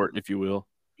passport, if you will.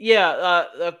 Yeah.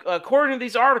 According to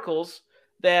these articles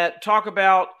that talk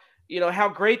about, how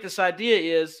great this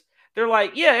idea is, they're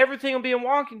like, yeah, everything will be in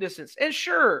walking distance. And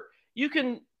sure, you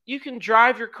can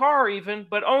drive your car even,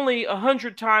 but only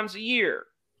 100 times a year.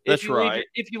 That's right.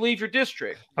 If you leave your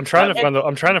district. I'm trying to find the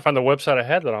website I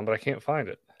had that on, but I can't find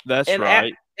it. That's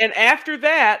right. And after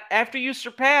that, after you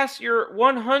surpass your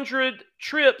 100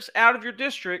 trips out of your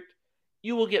district,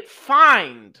 you will get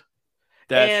fined.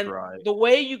 That's right. The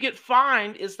way you get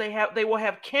fined is they will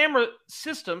have camera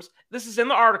systems. This is in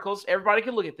the articles. Everybody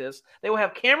can look at this. They will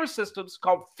have camera systems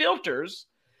called filters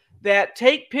that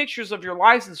take pictures of your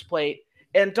license plate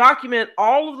and document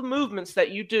all of the movements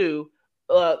that you do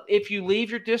if you leave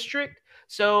your district.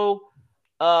 So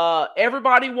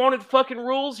everybody wanted fucking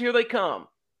rules. Here they come.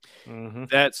 Mm-hmm.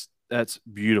 That's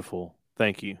beautiful.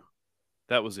 Thank you.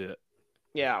 That was it.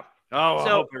 Yeah. Oh, I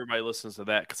hope everybody listens to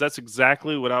that, because that's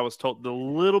exactly what I was told. The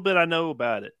little bit I know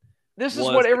about it. This is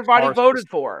what everybody voted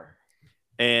for.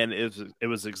 And it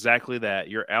was exactly that.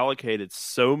 You're allocated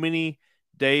so many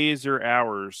days or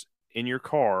hours in your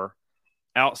car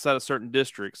outside of certain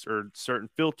districts or certain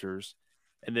filters,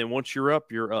 and then once you're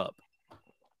up, you're up.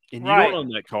 And you don't own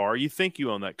that car. You think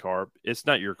you own that car. It's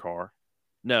not your car.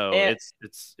 No,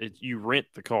 it's you rent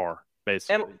the car,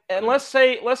 basically. And let's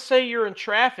say you're in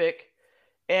traffic,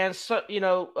 and so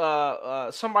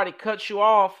somebody cuts you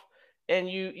off, and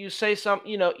you say something.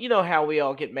 You know how we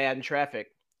all get mad in traffic.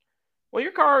 Well,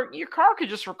 your car could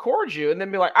just record you and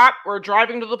then be like, we're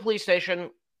driving to the police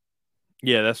station.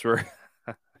 Yeah, that's right.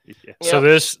 Yeah. So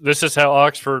this is how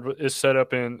Oxford is set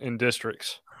up in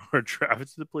districts. We're driving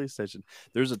to the police station.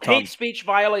 There's a hate speech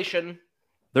violation.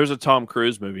 There's a Tom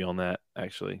Cruise movie on that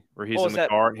actually, where he's in the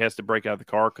car. He has to break out of the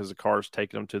car because the car's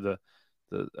taking him to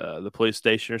the police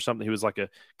station or something. He was like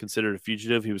considered a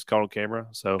fugitive. He was caught on camera.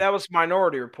 So that was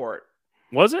Minority Report.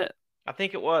 Was it? I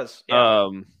think it was. Yeah.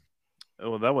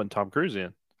 Well, that wasn't Tom Cruise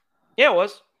in. Yeah, it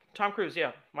was Tom Cruise.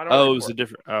 Yeah. It was a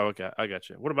different. Oh, okay, I got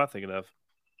you. What am I thinking of?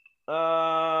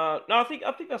 No, I think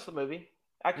that's the movie.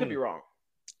 I could be wrong.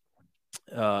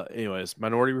 Anyways,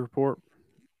 Minority Report.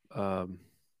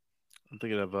 I'm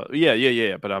thinking of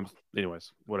yeah. But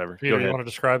anyways, whatever. Peter, you want to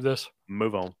describe this?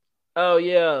 Move on. Oh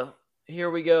yeah, here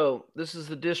we go. This is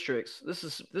the districts. This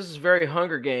is very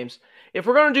Hunger Games. If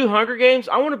we're gonna do Hunger Games,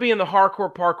 I want to be in the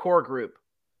hardcore parkour group.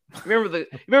 Remember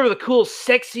the cool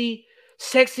sexy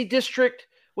district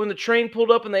when the train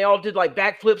pulled up and they all did like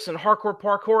backflips and hardcore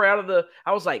parkour out of the.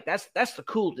 I was like, that's the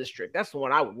cool district. That's the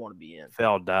one I would want to be in. They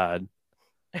all died.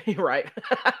 You're right.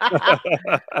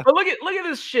 But look at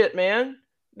this shit, man.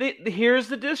 Here's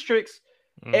the districts,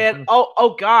 and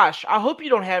oh gosh, I hope you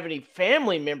don't have any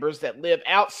family members that live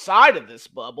outside of this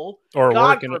bubble, or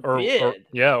God work forbid.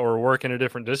 or work in a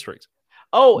different district.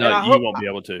 Oh, no, and I you won't be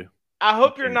able to. I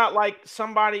hope you're not like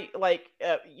somebody like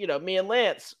me and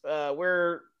Lance.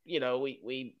 We're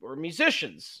we're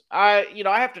musicians. I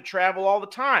have to travel all the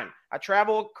time. I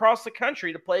travel across the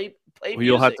country to play music.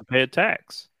 You'll have to pay a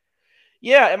tax.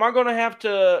 Yeah, am I going to have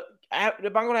to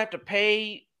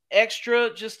pay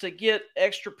extra just to get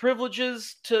extra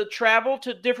privileges to travel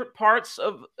to different parts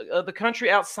of the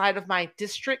country outside of my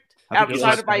district?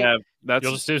 Outside of my,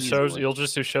 you'll just do shows. You'll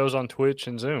just do shows on Twitch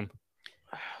and Zoom.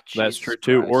 Oh, that's true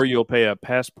too. Or you'll pay a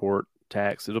passport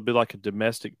tax. It'll be like a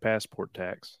domestic passport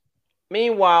tax.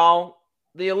 Meanwhile,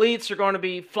 the elites are going to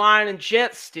be flying in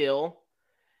jets still,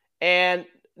 and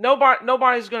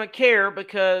nobody's going to care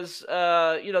because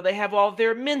they have all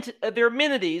their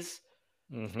amenities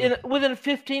within a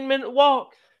 15-minute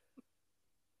walk.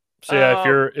 So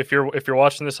yeah, if you're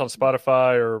watching this on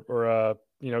Spotify or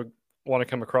want to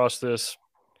come across this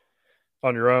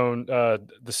on your own,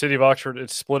 the city of Oxford,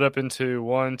 it's split up into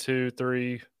 1, 2,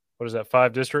 3. What is that?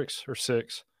 5 districts or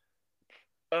 6?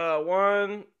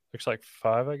 One. Looks like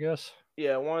 5, I guess.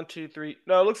 Yeah, 1, 2, 3.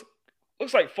 No, it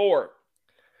looks like 4.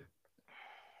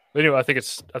 Anyway, I think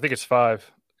it's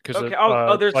 5.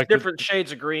 Okay. There's like different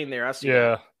shades of green there. I see.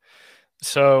 Yeah. That.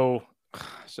 So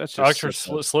Oxford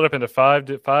split up into 5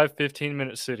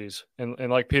 15-minute cities, and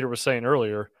like Peter was saying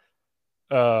earlier,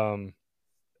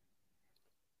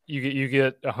 you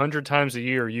get 100 times a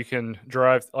year you can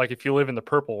drive. Like if you live in the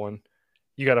purple one,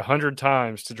 you got 100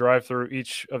 times to drive through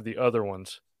each of the other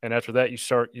ones, and after that you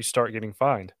start getting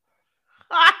fined.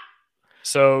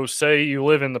 So say you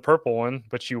live in the purple one,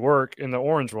 but you work in the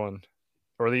orange one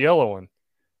or the yellow one.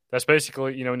 That's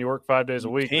basically, when you work 5 days a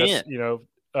week, that's,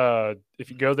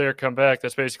 if you go there, come back,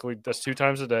 that's 2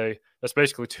 times a day. That's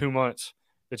basically 2 months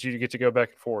that you get to go back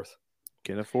and forth.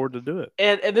 Can afford to do it.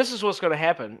 And this is what's going to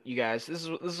happen, you guys. This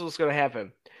is what's going to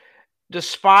happen.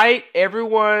 Despite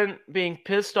everyone being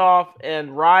pissed off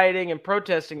and rioting and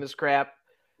protesting this crap,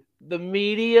 the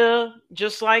media,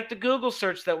 just like the Google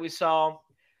search that we saw,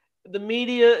 the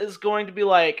media is going to be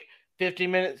like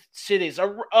 15-minute cities, a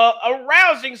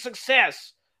rousing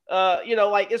success.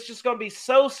 It's just going to be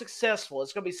so successful.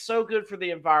 It's going to be so good for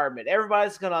the environment.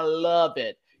 Everybody's going to love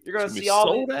it. You're going to see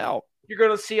sold out. You're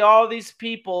going to see all these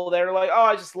people that are like, oh,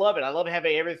 I just love it. I love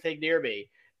having everything near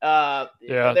me. I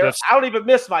don't even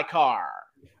miss my car.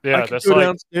 Yeah, I can go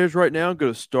downstairs right now and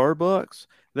go to Starbucks.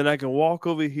 Then I can walk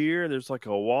over here. There's like a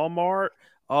Walmart.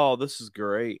 Oh, this is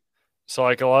great. So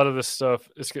like a lot of this stuff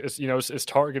is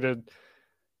targeted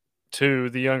to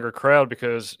the younger crowd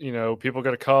because, people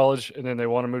go to college and then they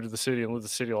want to move to the city and live the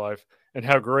city life. And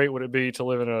how great would it be to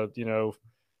live in a,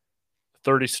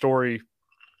 30-story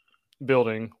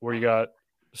building where you got,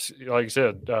 like you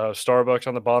said, Starbucks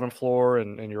on the bottom floor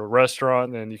and your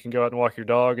restaurant, and you can go out and walk your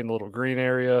dog in the little green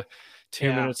area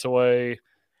 2 minutes away.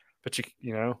 But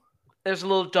there's a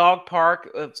little dog park,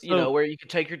 where you can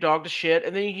take your dog to shit,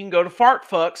 and then you can go to Fart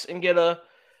Fucks and get a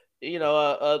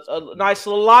nice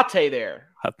little latte there.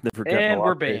 I've never gotten and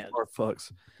we're banned. Fart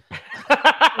Fucks.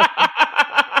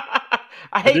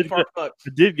 I hate Fart Fucks.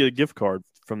 I did get a gift card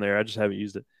from there. I just haven't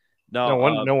used it. No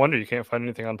wonder you can't find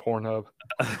anything on Pornhub.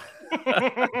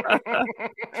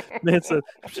 Man, I'm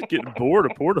just getting bored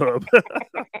of Pornhub.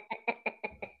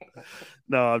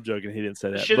 No, I'm joking. He didn't say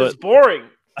that. Shit is boring.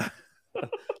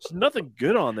 There's nothing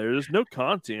good on there. There's no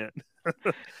content.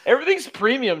 Everything's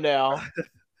premium now.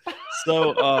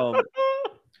 So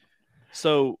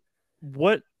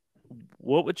what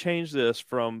would change this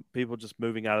from people just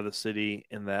moving out of the city,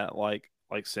 and that like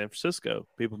like San Francisco.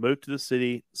 People move to the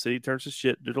city. City turns to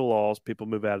shit due to laws. People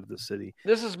move out of the city.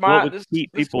 This is my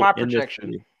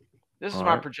projection. This is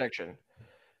my right. projection.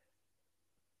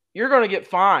 You're going to get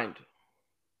fined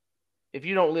if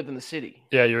you don't live in the city.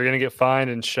 Yeah, you're going to get fined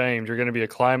and shamed. You're going to be a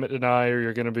climate denier.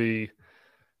 You're going to be,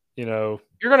 you're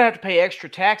going to have to pay extra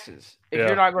taxes if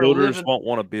you're not going to live. Builders won't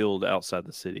want to build outside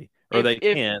the city, or they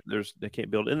can't. They can't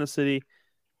build in the city.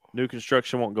 New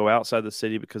construction won't go outside the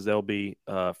city because they'll be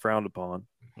frowned upon.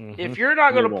 Mm-hmm. If you're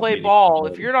not going to play ball,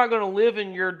 if you're not going to live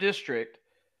in your district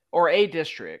or a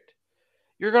district,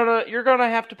 you're gonna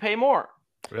have to pay more.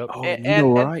 Yep. Oh,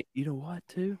 right. You know what,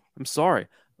 too? I'm sorry.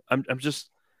 I'm just.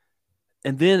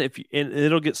 And then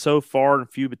it'll get so far and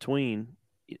few between.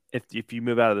 If you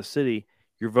move out of the city,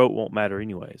 your vote won't matter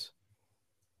anyways.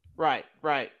 Right.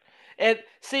 And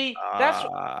see, that's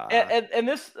and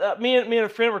this me and a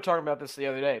friend were talking about this the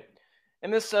other day,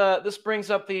 and this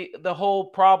brings up the whole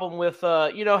problem with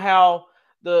how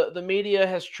the media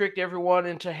has tricked everyone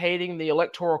into hating the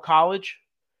Electoral College.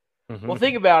 Mm-hmm. Well,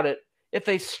 think about it. If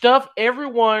they stuff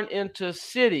everyone into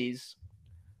cities,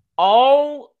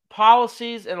 all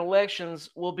policies and elections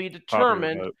will be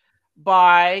determined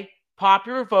by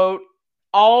popular vote.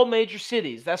 All major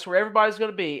cities. That's where everybody's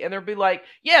going to be. And they'll be like,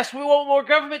 yes, we want more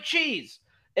government cheese.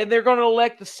 And they're going to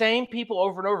elect the same people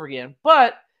over and over again.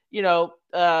 But,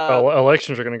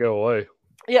 elections are going to go away.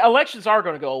 Yeah, elections are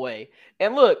going to go away.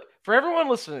 And look, for everyone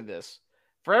listening to this,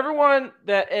 for everyone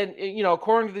that, and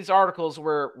according to these articles,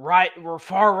 we're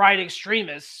far right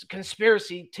extremists,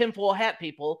 conspiracy, tinfoil hat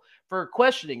people for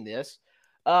questioning this.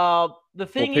 The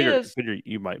thing is, Peter,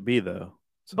 you might be though.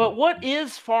 So. But what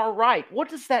is far right? What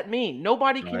does that mean?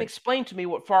 Nobody can explain to me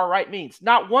what far right means.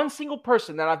 Not one single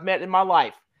person that I've met in my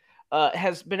life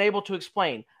has been able to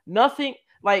explain. Nothing.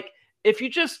 Like, if you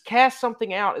just cast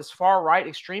something out as far right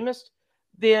extremist,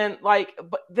 then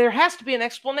but there has to be an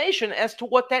explanation as to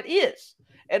what that is,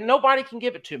 and nobody can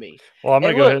give it to me. Well, I'm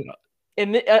going to go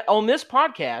ahead. On this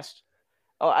podcast,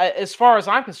 as far as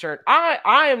I'm concerned,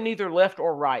 I am neither left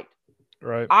or right.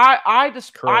 Right.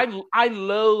 I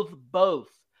loathe both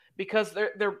because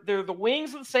they're the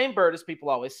wings of the same bird, as people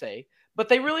always say, but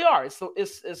they really are. It's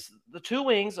the two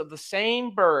wings of the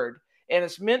same bird, and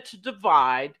it's meant to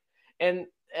divide. And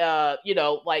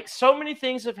so many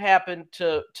things have happened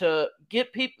to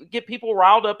get people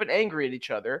riled up and angry at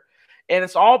each other, and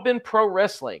it's all been pro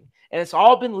wrestling, and it's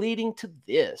all been leading to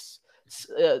this,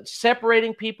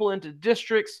 separating people into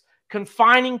districts,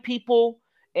 confining people,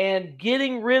 and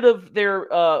getting rid of their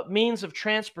means of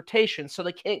transportation so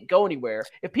they can't go anywhere.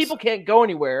 If people can't go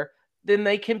anywhere, then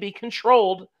they can be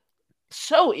controlled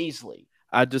so easily.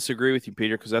 I disagree with you,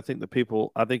 Peter, because I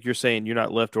think you're saying you're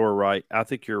not left or right. I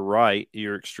think you're right.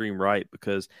 You're extreme right,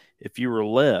 because if you were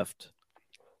left,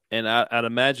 and I'd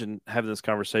imagine having this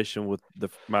conversation with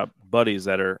my buddies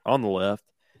that are on the left,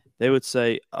 they would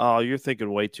say, oh, you're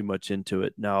thinking way too much into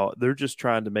it. No, they're just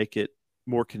trying to make it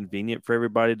more convenient for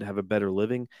everybody to have a better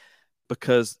living,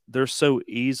 because they're so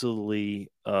easily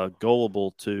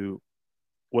gullible to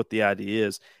what the idea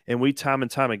is. And we time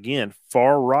and time again,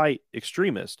 far right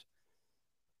extremist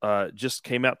just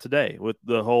came out today with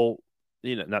the whole,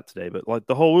 not today, but like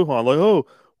the whole Wuhan, like, oh,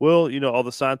 well, all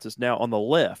the scientists now on the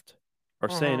left are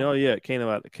saying, oh yeah, it came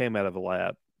out of a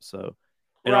lab. So,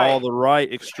 and all the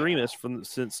right extremists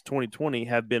since 2020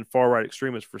 have been far right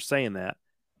extremists for saying that.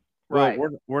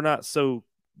 Well, we're not so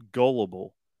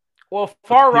gullible. Well,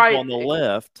 far right on the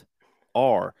left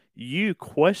are. You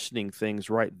questioning things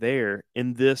right there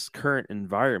in this current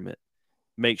environment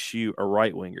makes you a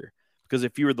right winger. Because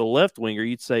if you were the left winger,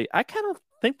 you'd say, I kind of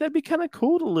think that'd be kind of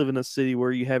cool to live in a city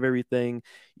where you have everything.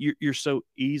 You're so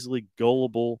easily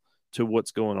gullible to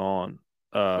what's going on.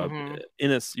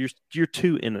 You're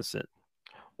too innocent.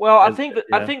 Well, I think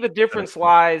the difference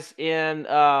lies in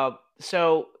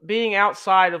so being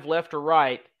outside of left or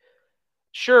right.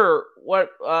 Sure,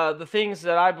 what the things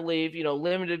that I believe,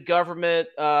 limited government,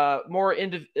 more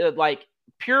like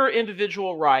pure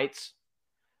individual rights.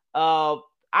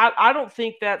 I don't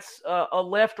think that's a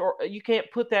left, or you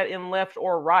can't put that in left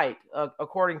or right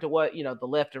according to what the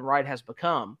left and right has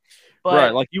become. But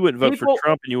right, like you wouldn't vote for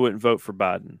Trump and you wouldn't vote for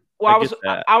Biden. Well,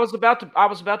 I was about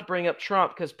to bring up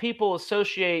Trump because people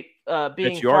associate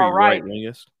being far right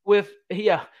with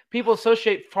people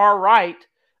associate far right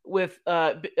with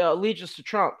allegiance to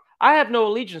Trump. I have no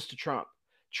allegiance to Trump.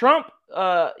 Trump,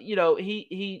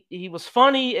 he was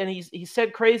funny and he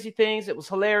said crazy things. It was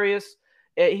hilarious.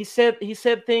 He said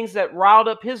things that riled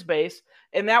up his base,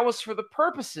 and that was for the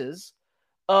purposes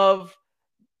of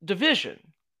division.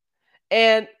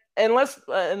 And let's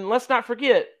not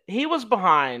forget, he was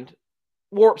behind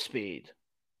Warp Speed.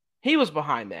 He was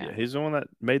behind that. Yeah, he's the one that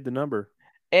made the number.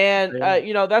 And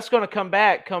that's going to come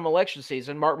back come election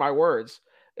season. Mark my words,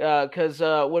 because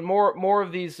when more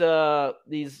of these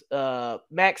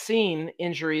vaccine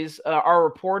injuries are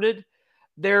reported,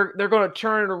 they're going to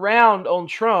turn it around on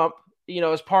Trump.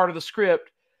 As part of the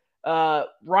script.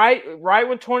 Right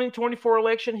when 2024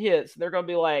 election hits, they're going to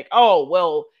be like, "Oh,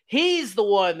 well, he's the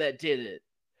one that did it,"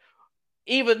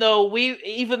 even though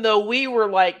we were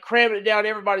like cramming it down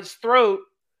everybody's throat.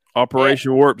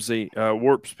 Operation Warp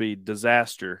Speed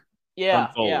disaster. Yeah,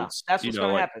 unfolds. That's what's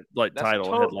going to happen. Like that's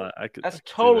title headline. That's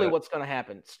totally what's going to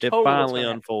happen. It finally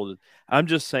unfolded. I'm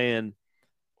just saying.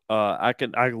 I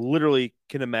literally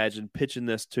can imagine pitching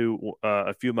this to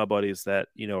a few of my buddies that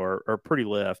are pretty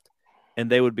left, and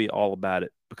they would be all about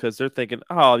it because they're thinking,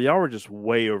 "Oh, y'all were just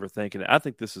way overthinking it." I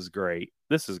think this is great.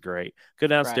 This is great. Go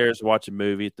downstairs, watch a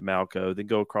movie at the Malco, then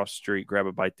go across the street, grab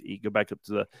a bite to eat, go back up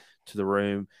to the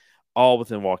room, all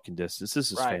within walking distance.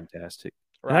 This is fantastic,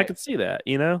 and I can see that.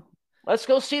 Let's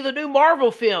go see the new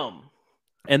Marvel film.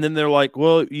 And then they're like,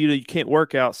 "Well, you can't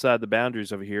work outside the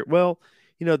boundaries over here." Well.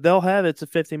 They'll have it's a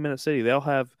 15-minute city. They'll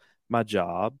have my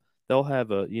job. They'll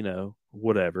have a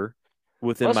whatever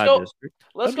within my district.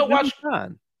 Let's go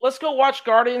watch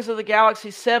Guardians of the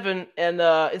Galaxy 7, and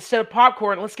instead of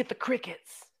popcorn, let's get the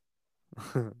crickets.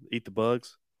 Eat the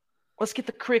bugs. Let's get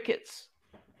the crickets.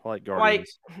 I like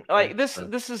Guardians. Like this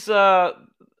is the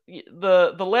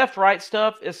left right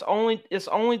stuff. It's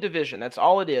only division. That's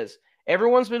all it is.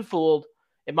 Everyone's been fooled,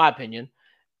 in my opinion.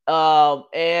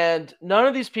 And none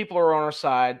of these people are on our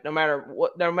side, no matter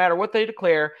what they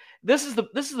declare. This is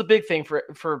the big thing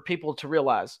for people to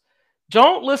realize.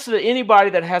 Don't listen to anybody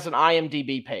that has an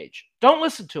IMDb page. Don't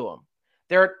listen to them.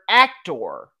 They're an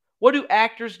actor. What do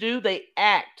actors do? They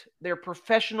act. They're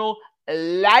professional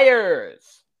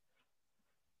liars.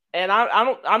 And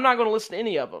I'm not going to listen to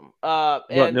any of them. What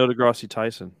Neil deGrasse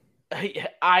Tyson?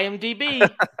 IMDb,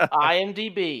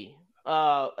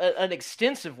 an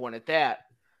extensive one at that.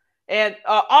 And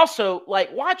also,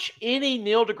 watch any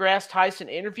Neil deGrasse Tyson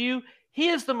interview. He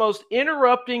is the most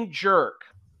interrupting jerk.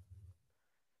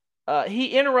 He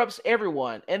interrupts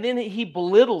everyone, and then he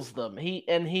belittles them.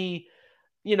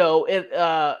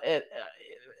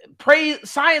 Praise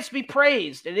science be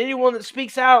praised, and anyone that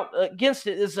speaks out against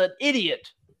it is an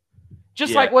idiot.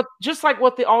 Just like what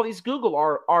all these Google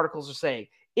articles are saying.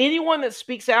 Anyone that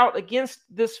speaks out against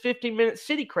this 15-minute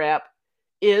city crap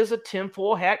is a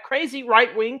tinfoil hat, crazy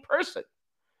right-wing person.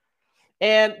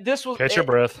 And this was catch your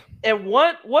breath. And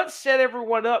what set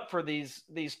everyone up for these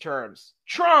terms?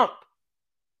 Trump.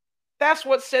 That's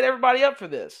what set everybody up for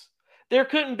this. There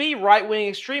couldn't be right-wing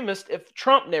extremists if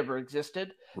Trump never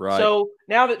existed. Right. So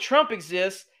now that Trump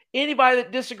exists, anybody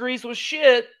that disagrees with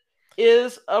shit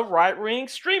is a right-wing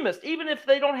extremist, even if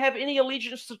they don't have any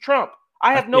allegiance to Trump.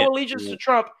 I have no allegiance to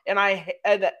Trump, and I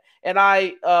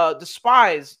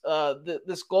despise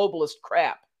this globalist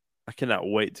crap. I cannot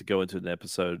wait to go into an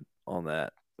episode on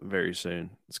that very soon.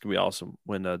 It's gonna be awesome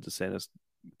when DeSantis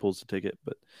pulls the ticket.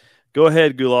 But go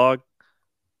ahead, Gulag.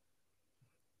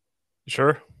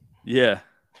 Sure. Yeah.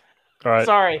 All right.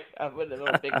 Sorry, I went on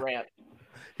a big rant.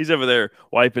 He's over there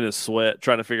wiping his sweat,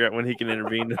 trying to figure out when he can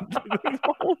intervene.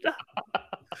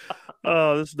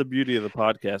 Oh, this is the beauty of the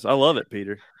podcast. I love it,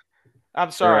 Peter. I'm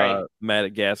sorry. Mad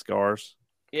at gas cars.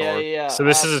 Yeah. So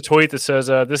this is a tweet that says,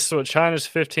 this is what China's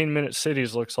 15-minute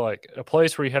cities looks like. A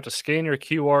place where you have to scan your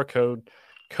QR code,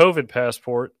 COVID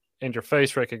passport, and your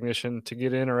face recognition to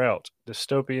get in or out.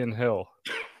 Dystopian hell.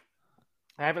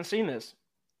 I haven't seen this.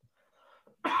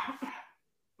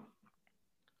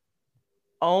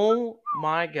 Oh,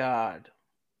 my God.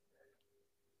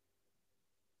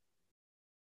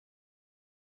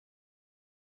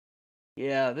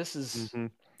 Yeah, this is... Mm-hmm.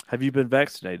 Have you been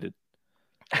vaccinated?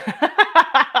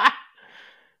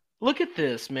 Look at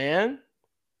this, man.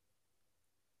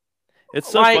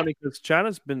 It's so funny because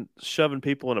China's been shoving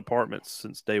people in apartments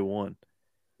since day one.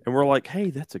 And we're like,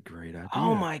 hey, that's a great idea.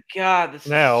 Oh, my God. This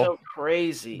is so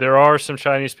crazy. There are some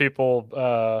Chinese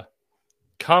people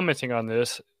commenting on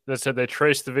this that said they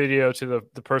traced the video to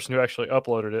the person who actually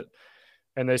uploaded it.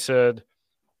 And they said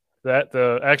that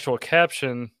the actual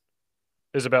caption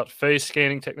is about face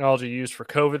scanning technology used for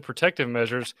COVID protective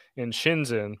measures in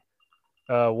Shenzhen.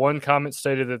 One comment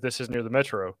stated that this is near the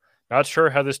metro. Not sure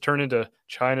how this turned into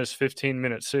China's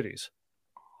 15-minute cities.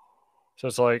 So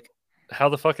it's like, how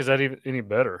the fuck is that even any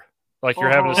better? Like you're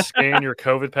having to scan your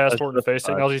COVID passport and face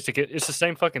technologies to get. It's the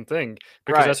same fucking thing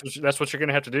because that's what you're going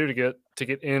to have to do to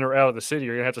get in or out of the city.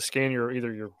 You're going to have to scan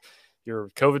either your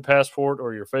COVID passport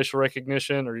or your facial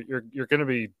recognition, or you're going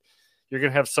to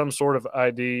have some sort of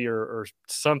ID or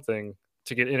something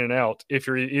to get in and out if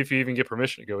you even get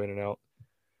permission to go in and out.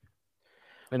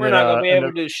 And We're not gonna be able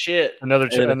to do shit. Another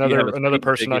speeding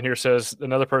person on here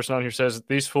says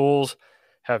these fools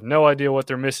have no idea what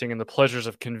they're missing in the pleasures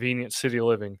of convenient city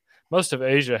living. Most of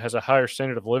Asia has a higher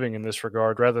standard of living in this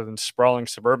regard rather than sprawling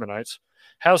suburbanites.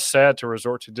 How sad to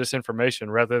resort to disinformation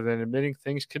rather than admitting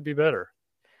things could be better.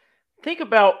 Think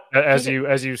about as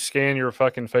you scan your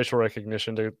fucking facial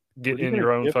recognition to get in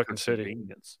your own fucking city.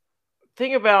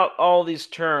 Think about all these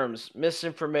terms: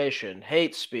 misinformation,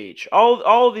 hate speech,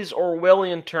 all of these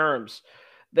Orwellian terms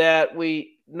that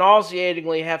we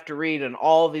nauseatingly have to read in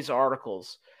all of these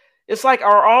articles. It's like,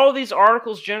 are all of these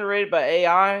articles generated by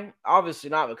AI? Obviously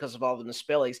not, because of all the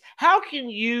misspellings. How can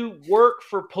you work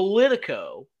for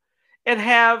Politico and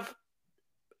have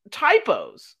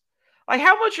typos? Like,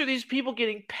 how much are these people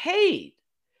getting paid?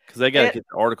 Because they got to get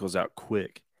the articles out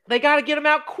quick. They got to get them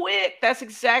out quick. That's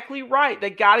exactly right. They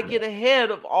got to get ahead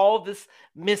of all this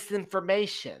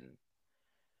misinformation.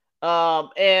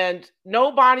 And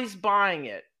nobody's buying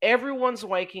it. Everyone's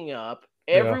waking up.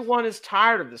 Everyone is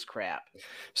tired of this crap.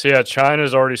 So yeah,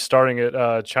 China's already starting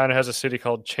it. China has a city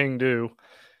called Chengdu,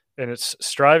 and it's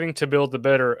striving to build the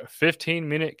better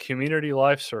 15-minute community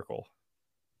life circle.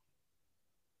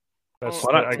 That's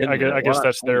I guess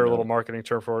that's their little marketing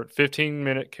term for it.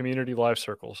 15-minute community life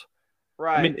circles.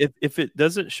 Right. I mean, if it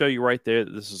doesn't show you right there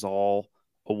that this is all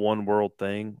a one world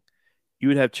thing, you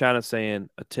would have China saying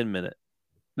a 10-minute.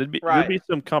 There'd be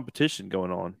some competition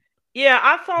going on. Yeah,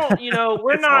 I thought,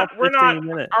 we're not.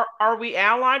 Are we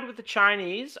allied with the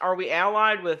Chinese? Are we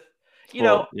allied with,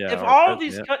 if all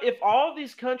of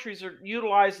these countries are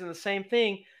utilizing the same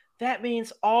thing, that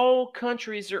means all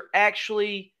countries are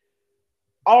actually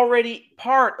already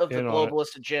part of the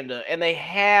globalist agenda, and they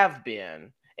have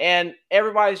been. And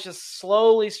everybody's just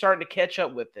slowly starting to catch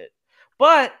up with it.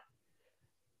 But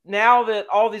now that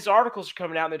all these articles are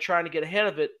coming out and they're trying to get ahead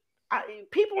of it,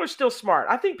 people are still smart.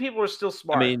 I think people are still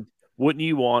smart. I mean, wouldn't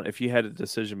you want, if you had a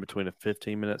decision between a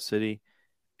 15-minute city?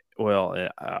 Well,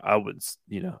 I would,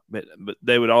 but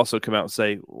they would also come out and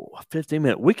say,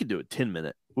 15-minute, we could do a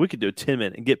 10-minute. We could do a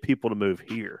 10-minute and get people to move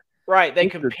here. Right. They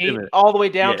compete all the way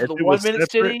down to the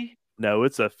 1-minute city. No,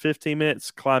 it's a 15 minutes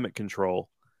climate control.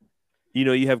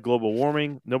 You have global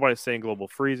warming. Nobody's saying global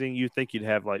freezing. You think you'd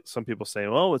have like some people saying,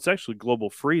 "Oh, it's actually global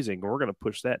freezing. We're going to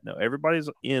push that." No, everybody's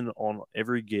in on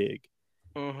every gig,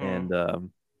 and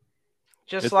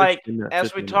just like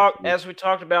as we talked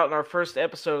about in our first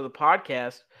episode of the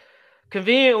podcast,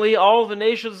 conveniently, all the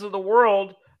nations of the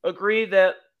world agree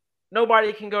that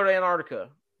nobody can go to Antarctica.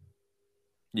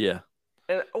 Yeah.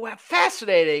 And,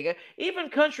 fascinating. Even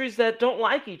countries that don't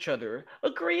like each other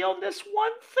agree on this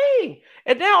one thing.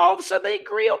 And now all of a sudden they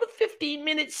agree on the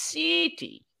 15-minute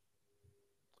city.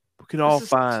 We can all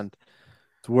find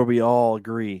to where we all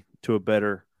agree to a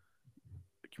better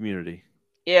community.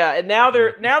 Yeah, and now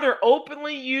they're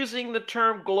openly using the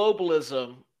term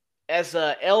globalism as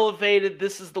a elevated,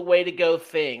 this is the way to go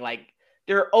thing. Like,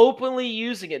 they're openly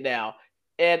using it now.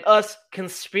 And us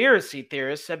conspiracy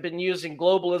theorists have been using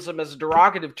globalism as a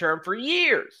derogative term for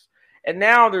years. And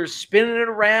now they're spinning it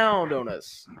around on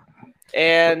us.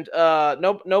 And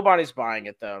nobody's buying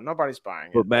it, though. Nobody's buying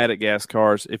it. But mad at gas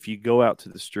cars, if you go out to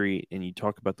the street and you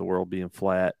talk about the world being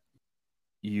flat,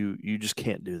 you just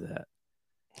can't do that.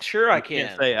 Sure, I can. You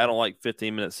can't say, I don't like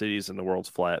 15-minute cities and the world's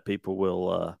flat. People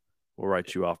will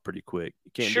write you off pretty quick.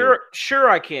 You can't Sure,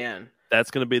 I can. That's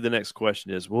going to be the next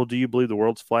question is, well, do you believe the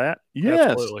world's flat?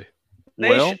 Yes. Absolutely.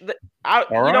 Well, all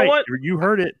right. You know what? You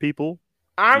heard it, people.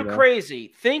 I'm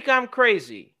crazy. Think I'm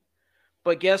crazy.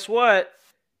 But guess what?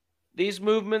 These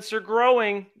movements are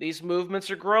growing.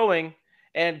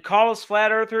 And call us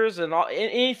flat earthers and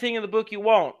anything in the book you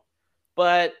want.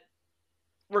 But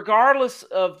regardless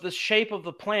of the shape of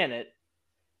the planet,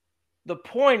 the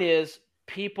point is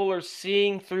people are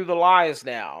seeing through the lies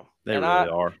now. They really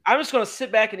are. I'm just going to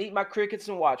sit back and eat my crickets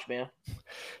and watch, man.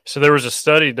 So there was a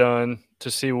study done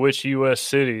to see which U.S.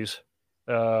 cities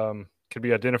could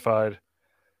be identified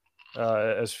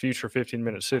as future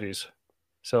 15-minute cities.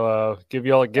 So give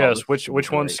y'all a guess. Which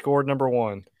one scored number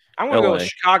one? I'm going to go with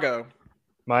Chicago.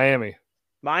 Miami.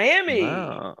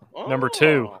 Wow. Number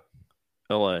 2.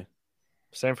 L.A.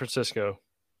 San Francisco.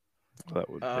 That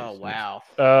would wow.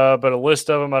 But a list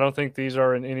of them, I don't think these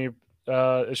are in any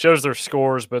it shows their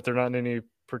scores, but they're not in any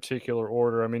particular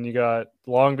order. I mean, you got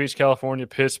Long Beach, California,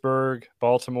 Pittsburgh,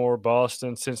 Baltimore,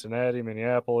 Boston, Cincinnati,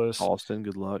 Minneapolis. Austin,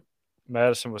 good luck.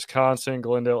 Madison, Wisconsin,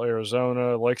 Glendale,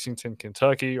 Arizona, Lexington,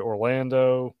 Kentucky,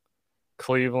 Orlando,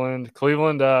 Cleveland.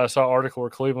 I saw an article where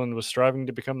Cleveland was striving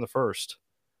to become the first.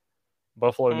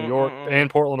 Buffalo, New York, and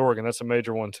Portland, Oregon. That's a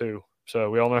major one, too. So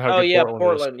we all know how good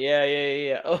Portland is.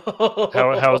 Yeah.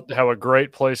 how a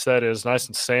great place that is, nice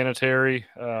and sanitary.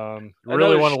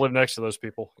 Really want to live next to those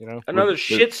people. Another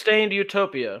shit-stained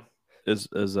utopia. Is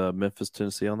Memphis,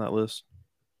 Tennessee on that list?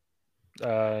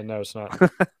 No, it's not.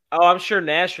 Oh, I'm sure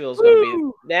Nashville's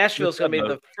going to be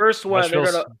the first one.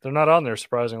 They're not on there,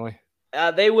 surprisingly.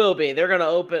 They will be. They're going to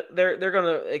open. They're going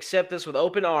to accept this with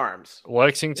open arms.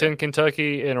 Lexington,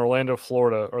 Kentucky, and Orlando,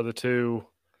 Florida are the two.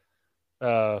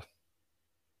 Like,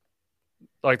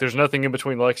 there's nothing in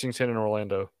between Lexington and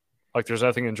Orlando. Like, there's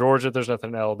nothing in Georgia. There's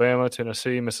nothing in Alabama,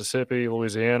 Tennessee, Mississippi,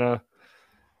 Louisiana,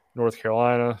 North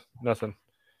Carolina. Nothing.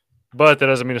 But that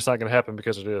doesn't mean it's not going to happen,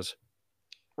 because it is.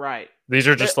 Right. These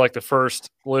are just like the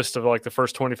first list of like the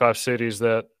first 25 cities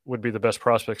that would be the best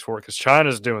prospects for it, because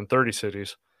China's doing 30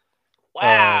 cities.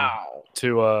 Wow.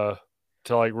 To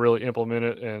like really implement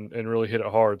it and really hit it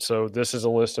hard. So this is a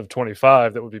list of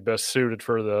 25 that would be best suited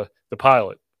for the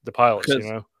pilots,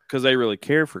 because they really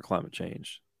care for climate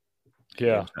change.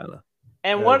 Yeah.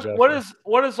 And yeah,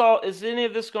 is any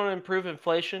of this going to improve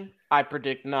inflation? I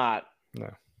predict not. No.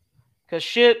 Because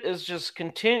shit is just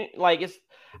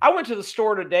I went to the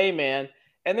store today, man,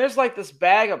 and there's like this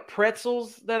bag of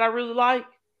pretzels that I really like.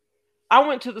 I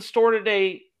went to the store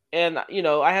today, and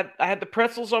I had the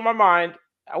pretzels on my mind.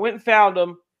 I went and found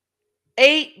them.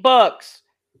 $8.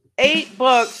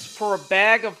 $8 for a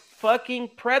bag of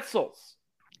fucking pretzels.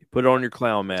 You put on your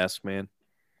clown mask, man.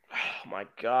 Oh my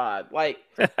God! Like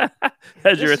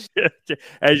as you're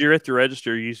at the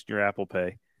register using your Apple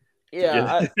Pay.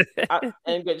 Yeah,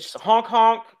 and just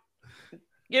honk.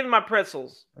 Give me my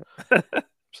pretzels.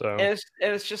 So and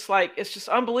it's just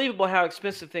unbelievable how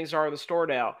expensive things are in the store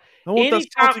now. I want that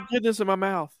salty goodness in my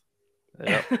mouth.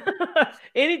 Yep.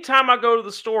 Anytime I go to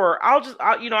the store,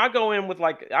 I go in with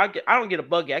I don't get a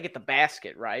buggy, I get the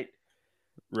basket, right?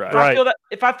 Right.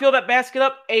 If I fill that basket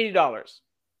up, $80.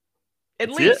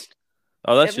 At least. It?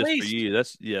 Oh, that's just for you.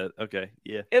 That's okay.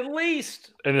 Yeah. At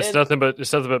least. And it's nothing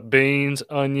but beans,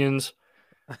 onions,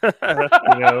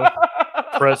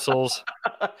 pretzels,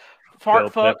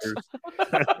 fart fucks,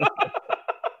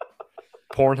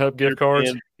 Pornhub gift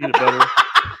cards, peanut butter.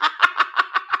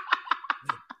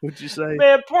 What'd you say?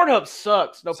 Man, Pornhub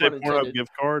sucks. No pun intended. Pornhub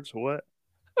gift cards? What?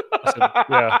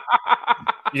 Yeah.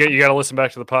 You got to listen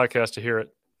back to the podcast to hear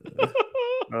it.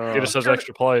 Get us those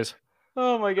extra plays.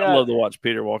 Oh my God! I love to watch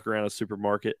Peter walk around a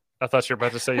supermarket. I thought you were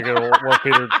about to say you're going to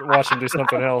watch him do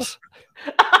something else.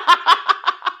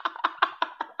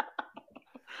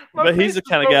 But he's the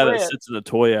kind of guy that sits in a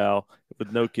toy aisle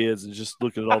with no kids and just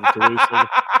looking at all the toys.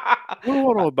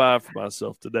 What do I buy for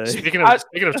myself today? Speaking of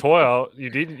toy aisle, you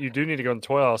do need to go in the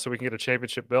toy aisle so we can get a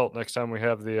championship belt next time we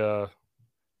have the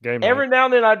game. Every now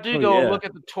and then I do go and look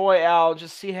at the toy aisle,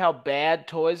 just see how bad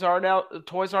toys are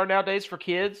nowadays for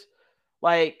kids.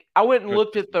 Like, I went and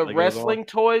looked at the wrestling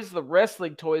toys. The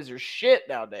wrestling toys are shit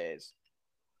nowadays.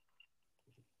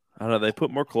 I know, they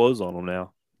put more clothes on them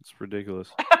now. It's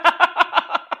ridiculous.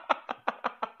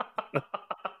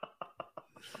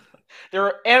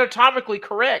 They're anatomically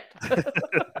correct.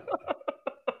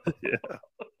 Yeah.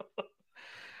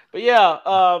 But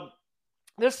yeah,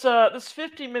 this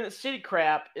 15-minute city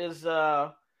crap is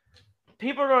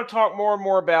people are going to talk more and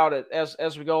more about it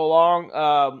as we go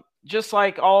along. Just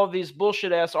like all of these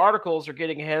bullshit ass articles are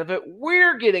getting ahead of it,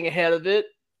 we're getting ahead of it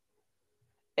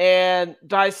and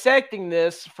dissecting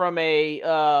this from a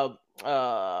not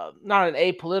an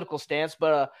apolitical stance,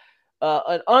 but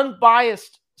an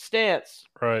unbiased stance,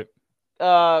 right?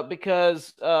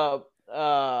 Because Lance,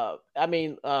 I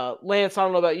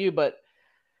don't know about you, but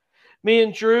me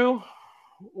and Drew,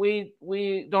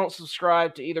 we don't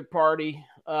subscribe to either party.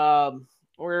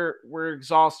 We're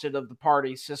exhausted of the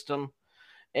party system.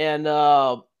 And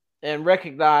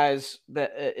recognize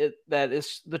that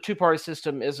the two-party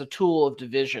system is a tool of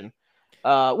division,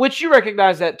 which you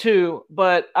recognize that too.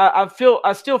 But I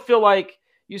still feel like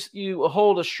you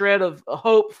hold a shred of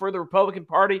hope for the Republican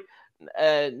Party.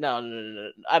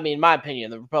 No. I mean, my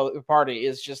opinion, the Republican Party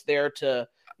is just there to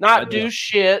not do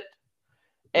shit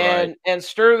and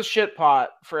stir the shit pot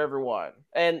for everyone.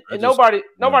 And nobody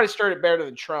stirred it better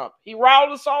than Trump. He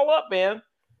riled us all up, man.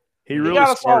 He really got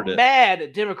us all mad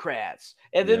at Democrats.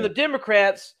 And then the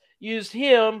Democrats used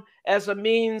him as a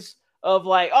means of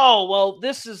like, oh, well,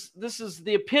 this is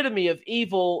the epitome of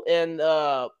evil and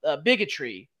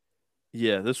bigotry.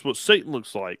 Yeah, this is what Satan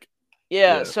looks like.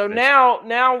 Yeah, so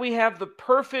now we have the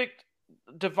perfect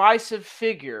divisive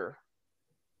figure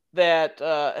that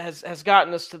has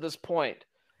gotten us to this point.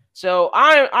 So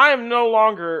I am no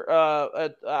longer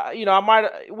I might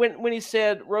when he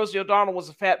said Rosie O'Donnell was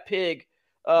a fat pig.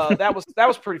 That was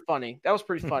pretty funny.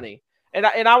 And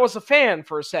I was a fan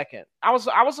for a second. I was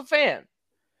a fan.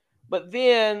 But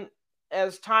then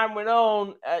as time went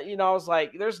on, I was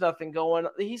like, there's nothing going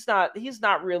on. He's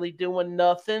not really doing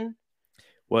nothing.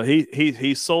 Well,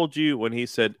 he sold you when he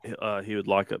said he would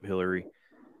lock up Hillary.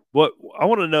 What I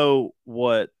want to know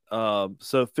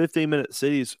so 15-minute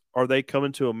cities, are they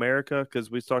coming to America?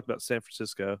 Because we talked about San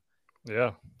Francisco.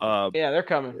 Yeah. Yeah, they're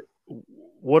coming.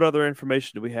 What other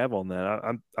information do we have on that?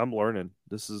 I'm learning.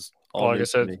 This is all like I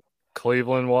said, me.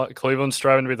 Cleveland's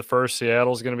striving to be the first.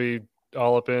 Seattle's going to be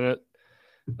all up in it.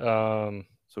 So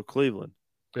Cleveland.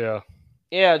 Yeah.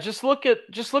 Yeah, just look at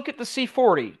the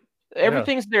C40.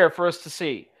 Everything's there for us to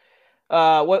see.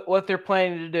 What they're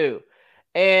planning to do.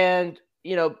 And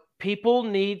people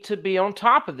need to be on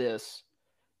top of this,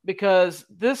 because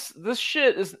this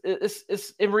shit is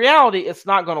in reality, it's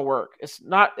not going to work. It's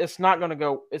not going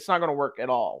to work at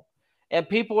all. And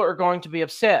people are going to be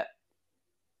upset.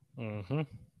 Mm-hmm.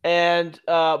 And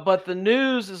but the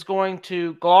news is going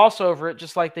to gloss over it,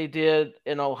 just like they did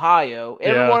in Ohio.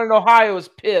 Everyone in Ohio is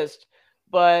pissed,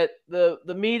 but the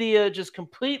media just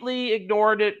completely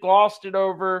ignored it, glossed it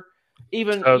over.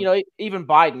 Even even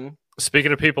Biden.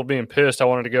 Speaking of people being pissed, I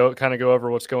wanted to go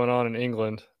over what's going on in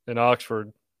England, in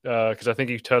Oxford, because I think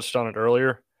you touched on it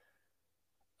earlier.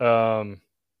 Where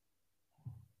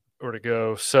to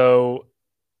go? So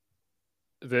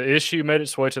the issue made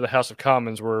its way to the House of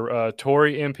Commons, where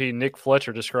Tory MP Nick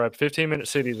Fletcher described 15-minute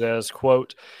cities as,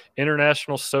 quote, an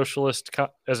international socialist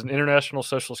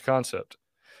concept,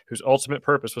 whose ultimate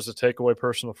purpose was to take away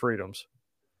personal freedoms.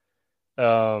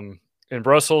 In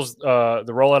Brussels, the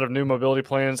rollout of new mobility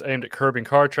plans aimed at curbing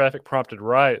car traffic prompted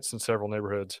riots in several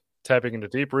neighborhoods, tapping into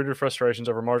deep-rooted frustrations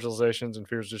over marginalizations and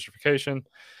fears of gentrification.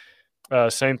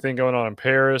 Same thing going on in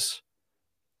Paris.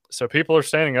 So people are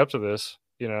standing up to this,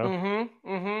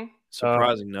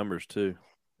 Surprising numbers too.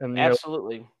 And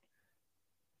absolutely.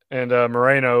 And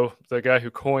Moreno, the guy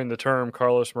who coined the term,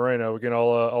 Carlos Moreno. Again,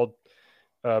 I'll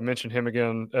mention him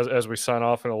again as we sign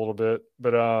off in a little bit.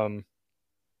 But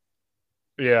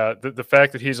the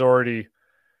fact that he's already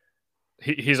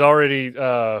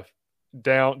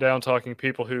down talking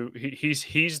people who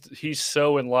he's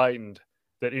so enlightened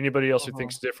that anybody else who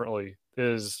thinks differently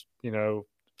is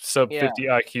sub 50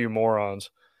 IQ morons.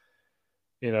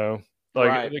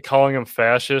 Calling them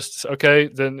fascists. Okay,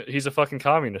 then he's a fucking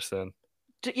communist then.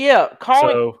 Yeah,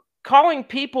 calling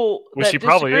people that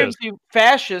disagree with you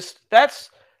fascist,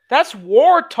 that's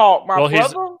war talk, my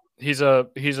brother. He's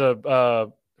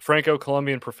a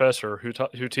Franco-Colombian professor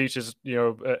who teaches,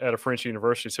 at a French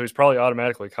university, so he's probably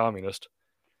automatically communist.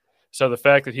 So the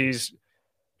fact that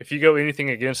if you go anything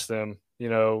against them,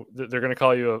 they're going to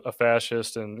call you a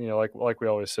fascist, and like we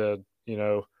always said,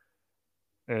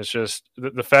 and it's just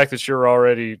the fact that you're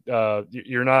already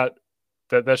you're not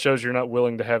that shows you're not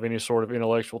willing to have any sort of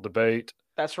intellectual debate.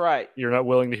 That's right. You're not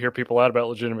willing to hear people out about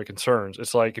legitimate concerns.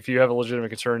 It's like if you have a legitimate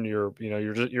concern, you're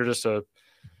just a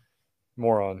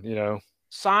moron.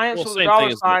 Science with a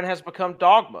dollar sign has become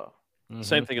dogma. Mm-hmm.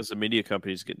 Same thing as the media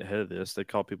companies getting ahead of this. They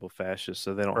call people fascists,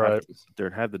 so they don't have to sit there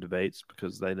and have the debates,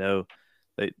 because they know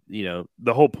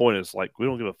the whole point is like, we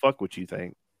don't give a fuck what you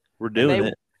think. We're doing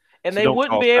it. And they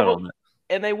wouldn't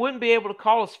be able to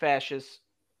call us fascists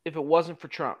if it wasn't for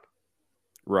Trump.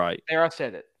 Right. There, I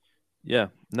said it. Yeah.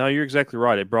 No, you're exactly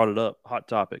right. It brought it up. Hot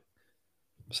topic.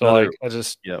 So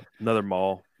another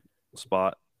mall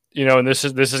spot. And this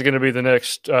is going to be the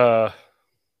next. I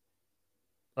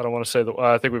don't want to say that.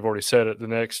 I think we've already said it. The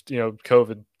next,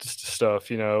 COVID stuff.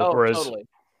 Whereas, totally.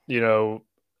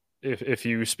 If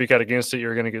you speak out against it,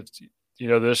 you're going to get.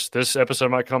 This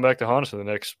episode might come back to haunt us in the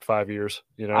next 5 years.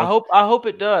 I hope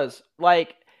it does.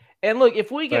 And look,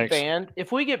 if we get banned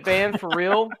for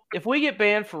real, I've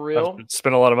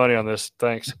spent a lot of money on this.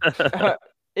 Thanks.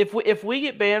 if we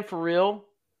get banned for real,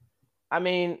 I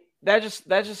mean, that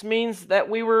just means that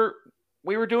we were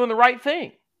doing the right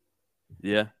thing.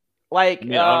 Yeah.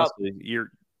 Honestly, you're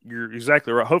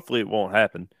exactly right. Hopefully it won't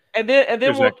happen. And then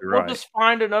we'll just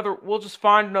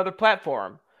find another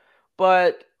platform.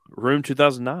 But Room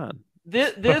 2009.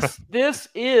 This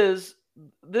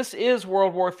is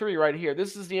World War III right here.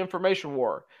 This is the information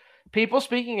war. People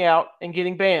speaking out and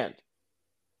getting banned.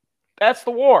 That's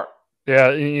the war. Yeah,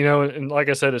 and like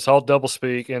I said, it's all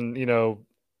doublespeak, and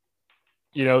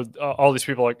all these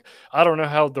people I don't know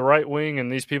how the right wing and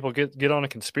these people get on a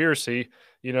conspiracy,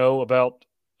 about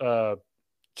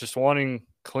just wanting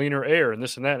cleaner air and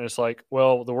this and that. And it's like,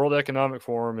 well, the World Economic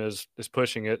Forum is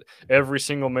pushing it. Every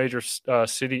single major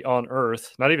city on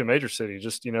Earth, not even major city,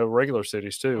 just regular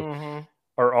cities too,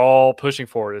 are all pushing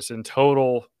for it. It's in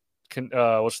total.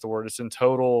 It's in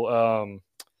total.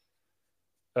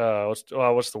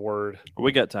 what's the word?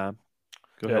 We got time.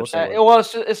 Go Yeah, ahead. what's the word? Well,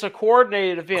 it's a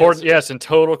coordinated event. Yes, in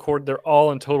total they're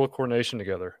all in total coordination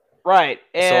together. Right.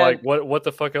 And so like what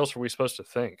the fuck else are we supposed to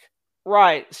think?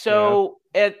 Right. So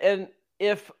and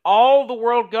if all the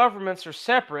world governments are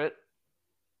separate,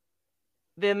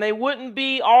 then they wouldn't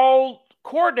be all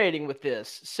coordinating with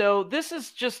this. So this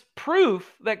is just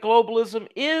proof that globalism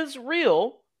is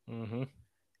real. Mm-hmm.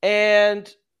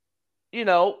 And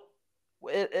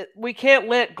we can't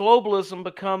let globalism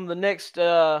become the next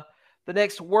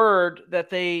word that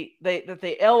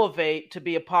they elevate to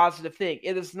be a positive thing.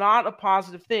 It is not a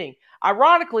positive thing.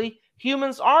 Ironically,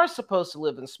 humans are supposed to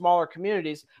live in smaller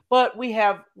communities, but we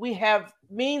have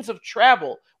means of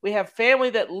travel. We have family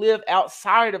that live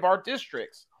outside of our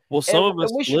districts. Well, some of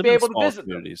us we should live be in able to small visit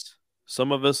communities.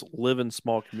 Some of us live in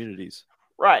small communities.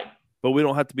 Right. But we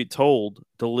don't have to be told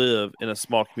to live in a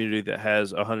small community that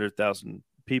has 100,000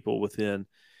 people within,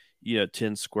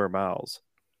 10 square miles,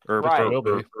 or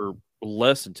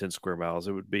less than 10 square miles.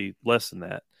 It would be less than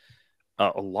that,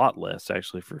 a lot less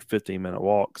actually for a 15-minute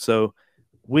walk. So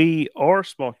we are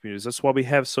small communities. That's why we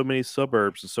have so many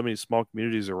suburbs and so many small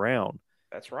communities around.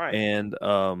 That's right. And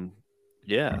that's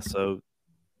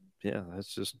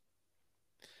just.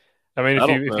 I mean,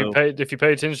 if you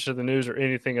pay attention to the news or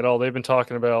anything at all, they've been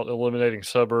talking about eliminating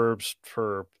suburbs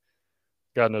for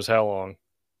God knows how long.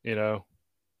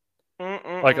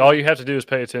 Like all you have to do is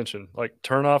pay attention. Like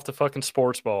turn off the fucking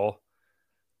sports ball.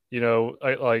 I know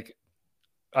the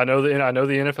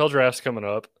NFL draft's coming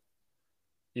up.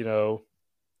 Don't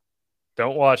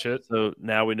watch it. So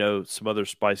now we know some other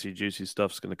spicy, juicy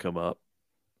stuff's going to come up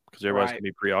because everybody's going to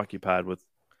be preoccupied with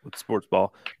sports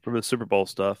ball. Remember the Super Bowl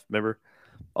stuff? Remember?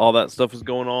 All that stuff was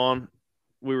going on.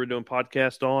 We were doing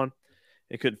podcast on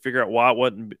and couldn't figure out why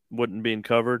it wasn't being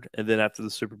covered. And then after the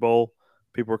Super Bowl,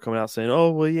 people were coming out saying, "Oh,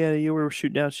 well, yeah, we were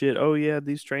shooting down shit. Oh, yeah,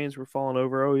 these trains were falling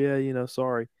over. Oh, yeah,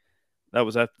 sorry." That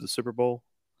was after the Super Bowl.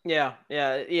 Yeah.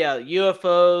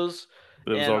 UFOs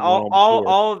and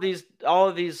all of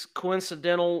these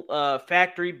coincidental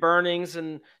factory burnings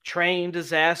and train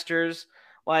disasters,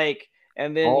 and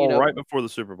then right before the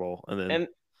Super Bowl, and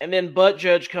then Butt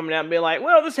Judge coming out and being like,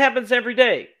 "Well, this happens every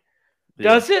day."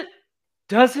 Yeah. Does it?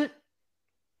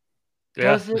 Yeah.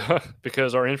 Does it?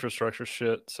 Because our infrastructure's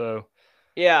shit. So.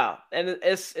 Yeah, and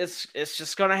it's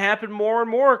just going to happen more and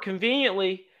more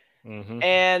conveniently,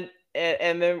 and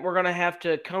then we're going to have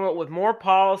to come up with more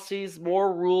policies,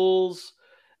 more rules.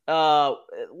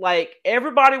 Like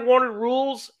everybody wanted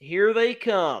rules, here they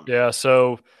come. Yeah.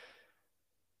 So.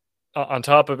 On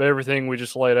top of everything we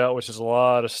just laid out, which is a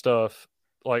lot of stuff.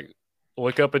 Like,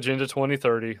 look up Agenda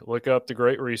 2030, look up the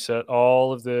Great Reset.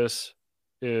 All of this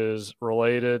is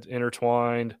related,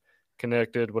 intertwined,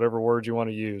 connected, whatever word you want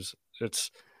to use.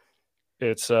 It's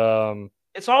all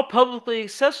publicly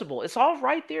accessible. It's all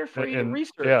right there for you to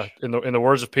research. Yeah, in the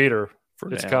words of Peter,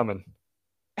 it's coming.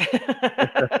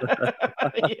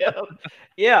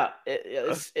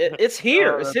 It's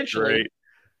here essentially. Great.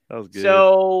 That was good.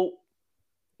 So,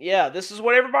 yeah, this is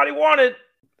what everybody wanted.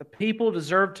 The people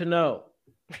deserve to know.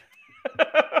 You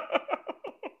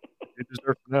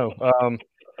deserve to know. So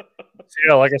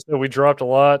yeah, like I said, we dropped a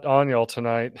lot on y'all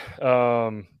tonight.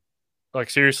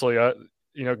 Seriously,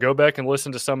 go back and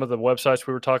listen to some of the websites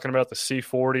we were talking about. The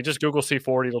C40, just Google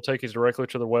C40; it'll take you directly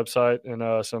to the website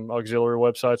and some auxiliary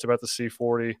websites about the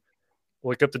C40.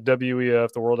 Look up the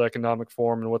WEF, the World Economic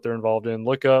Forum, and what they're involved in.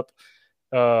 Look up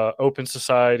Open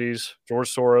Societies,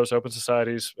 George Soros, Open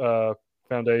Societies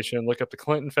Foundation. Look up the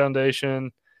Clinton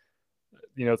Foundation.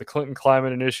 The Clinton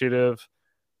Climate Initiative.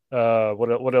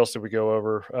 What else did we go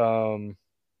over?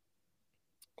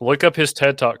 Look up his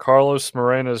TED Talk, Carlos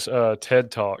Morena's TED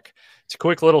Talk. It's a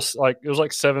quick little, it was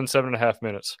like 7.5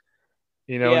 minutes.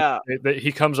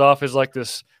 He comes off as like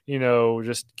this,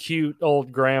 just cute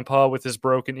old grandpa with his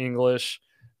broken English,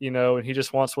 and he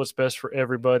just wants what's best for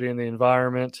everybody in the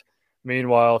environment.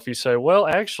 Meanwhile, if you say, well,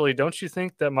 actually, don't you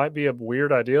think that might be a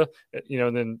weird idea?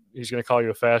 And then he's going to call you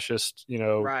a fascist,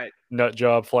 nut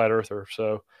job, flat earther.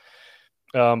 So,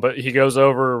 but he goes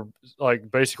over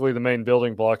basically the main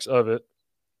building blocks of it,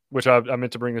 which I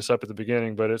meant to bring this up at the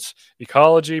beginning, but it's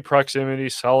ecology, proximity,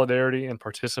 solidarity, and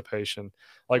participation.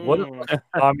 What is the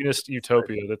communist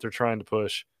utopia that they're trying to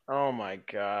push? Oh my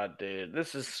God, dude.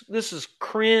 This is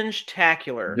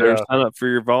cringe-tacular. You better sign up for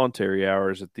your voluntary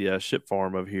hours at the shit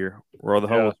farm over here where all the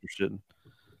homeless are shitting.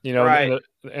 Right.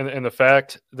 And the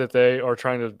fact that they are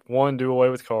trying to, one, do away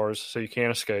with cars so you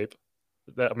can't escape.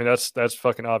 That's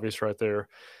fucking obvious right there.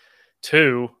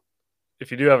 Two,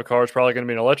 if you do have a car, it's probably going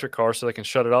to be an electric car so they can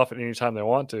shut it off at any time they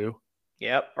want to.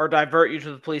 Yep, or divert you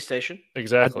to the police station.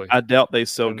 Exactly. I doubt they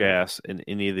sell And- gas in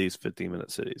any of these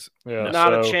 15-minute cities. Yeah.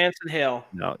 Not a so- chance in hell.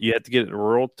 No, you have to get it in a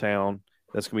rural town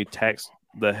that's going to be taxed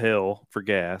the hell for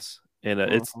gas, and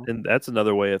and that's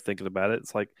another way of thinking about it.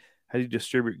 It's like, how do you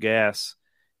distribute gas,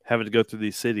 having to go through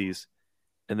these cities,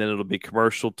 and then it'll be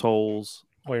commercial tolls.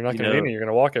 Well, you're not going to need any. You're going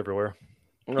to walk everywhere.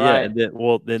 Yeah, Right. and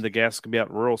then the gas can be out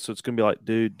in rural, so it's going to be like,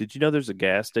 dude, did you know there's a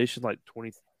gas station like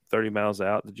 20, 30 miles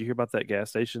out? Did you hear about that gas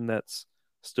station that's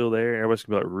still there? Everybody's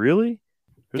going to be like, really?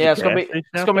 There's Yeah, a it's gonna gas be station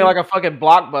it's out gonna be there? like a fucking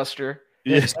Blockbuster.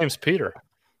 Yeah, his name's Peter.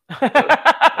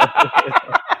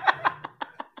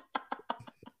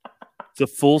 It's a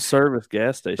full service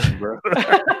gas station, bro.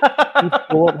 You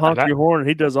pull up, honk your horn, and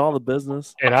he does all the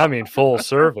business. And I mean full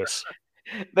service.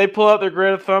 They pull out their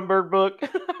Greta Thunberg book.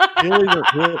 He'll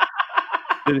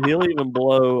even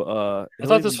blow. I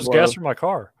thought this was gas for my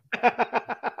car.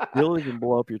 He'll even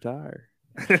blow up your tire.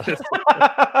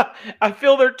 I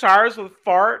fill their tires with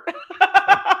fart.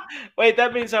 Wait,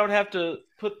 that means I would have to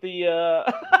put the.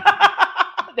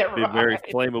 Never Be a very mind.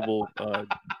 flammable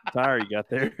tire you got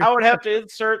there. I would have to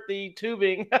insert the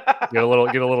tubing. Get a little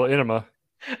enema.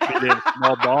 Get a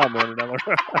small bomb running down the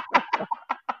road.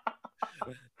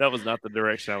 That was not the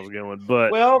direction I was going,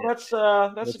 but Well, that's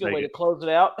a let's good make way it. to close it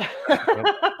out.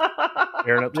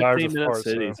 Airing up tires 15 with minute farts.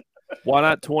 cities. So. Why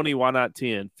not 20? Why not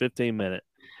 10? 15 minute.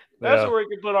 That's Yeah. where we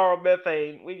can put our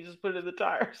methane. We just put it in the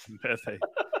tires.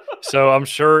 So I'm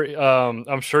sure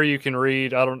you can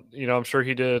read. I'm sure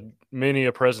he did many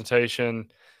a presentation,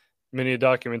 many a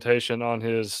documentation on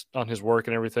his work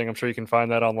and everything. I'm sure you can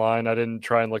find that online. I didn't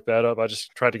try and look that up. I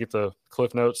just tried to get the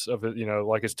cliff notes of it,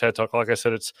 like his TED Talk. Like I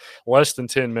said, it's less than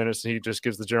 10 minutes and he just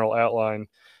gives the general outline.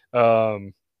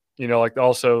 Like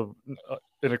also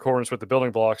in accordance with the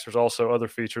building blocks, there's also other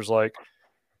features like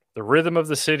the rhythm of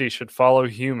the city should follow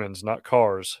humans, not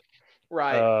cars.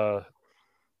 Right.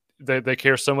 They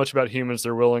care so much about humans,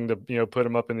 they're willing to put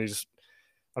them up in these.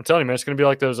 I'm telling you, man, it's going to be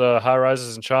like those high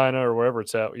rises in China or wherever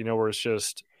it's at. Where it's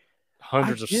just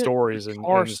hundreds of stories and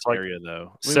it's like area,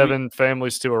 though. 7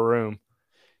 families to a room.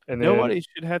 And then, nobody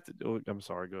should have to. Oh, I'm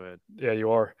sorry. Go ahead. Yeah,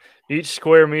 you are. Each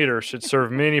square meter should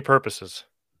serve many purposes.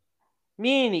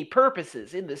 Many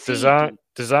purposes in the city.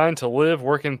 Designed to live,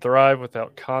 work, and thrive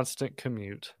without constant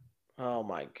commute. Oh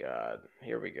my God!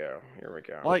 Here we go.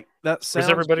 Like that sounds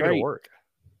Where's everybody great. going to work?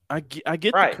 I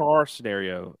get Right. the car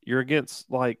scenario. You're against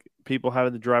like people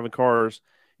having to drive in cars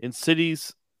in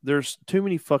cities. There's too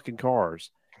many fucking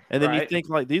cars, and then you Right. think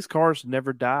like these cars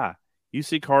never die. You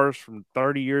see cars from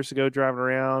 30 years ago driving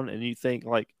around, and you think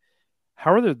like,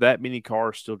 how are there that many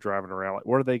cars still driving around? Like,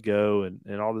 where do they go? And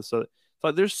all this other. It's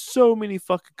like there's so many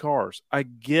fucking cars. I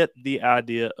get the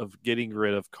idea of getting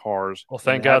rid of cars. Well,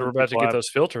 thank and God having we're about to people get have- those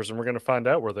filters, and we're going to find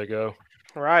out where they go.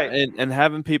 Right. and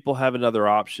having people have another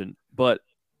option. But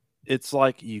it's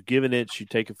like you give an inch, you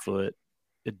take a foot.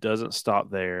 It doesn't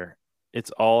stop there. It's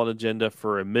all an agenda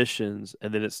for emissions,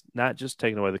 and then it's not just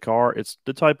taking away the car. It's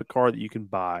the type of car that you can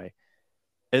buy,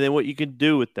 and then what you can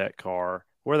do with that car,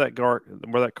 where that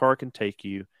car can take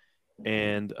you,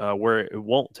 and where it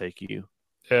won't take you.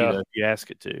 Yeah. If you ask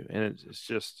it to, and it's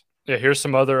just Yeah, here's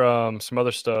some other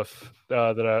stuff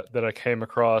that I came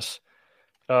across.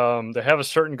 They have a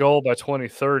certain goal by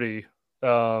 2030.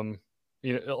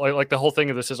 Like the whole thing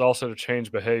of this is also to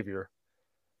change behavior.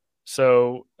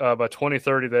 So by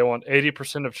 2030, they want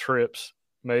 80% of trips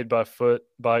made by foot,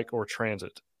 bike, or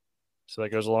transit. So that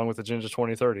goes along with Agenda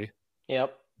 2030.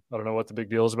 Yep. I don't know what the big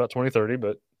deal is about 2030,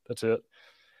 but that's it.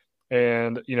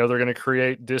 And, they're going to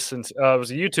create distance. It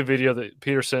was a YouTube video that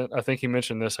Peter sent. I think he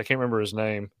mentioned this. I can't remember his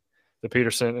name that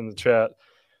Peter sent in the chat.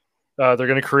 They're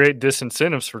going to create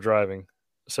disincentives for driving,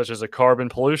 such as a carbon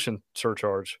pollution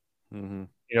surcharge. mm-hmm.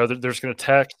 There's going to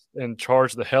tax and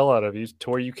charge the hell out of you to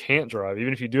where you can't drive,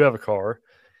 even if you do have a car.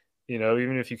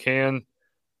 Even if you can,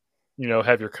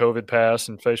 have your COVID pass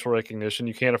and facial recognition,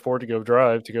 you can't afford to go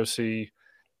drive to go see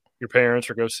your parents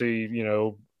or go see,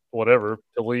 whatever,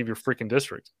 to leave your freaking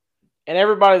district. And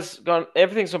everything's going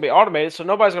to be automated, so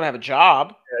nobody's going to have a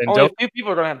job. And Only a few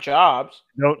people are going to have jobs.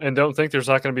 Don't think there's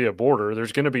not going to be a border.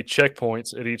 There's going to be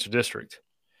checkpoints at each district.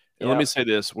 And let me say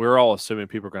this: we're all assuming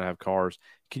people are going to have cars.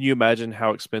 Can you imagine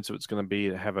how expensive it's going to be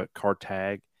to have a car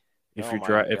tag if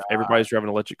if everybody's driving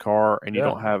an electric car and you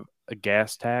don't have a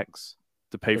gas tax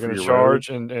to pay for your charge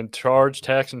road? and charge,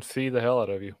 tax, and fee the hell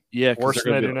out of you? Yeah, worse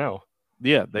than they do now.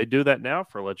 Yeah, they do that now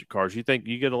for electric cars. You think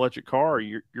you get an electric car,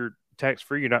 you're tax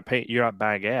free. You're not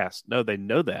buying gas. No, they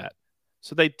know that,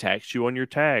 so they tax you on your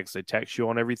tags. They tax you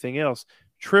on everything else.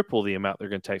 Triple the amount they're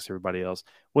going to tax everybody else.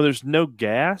 When there's no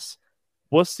gas,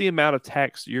 what's the amount of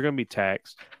tax you're going to be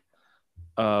taxed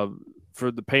for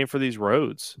for the paying for these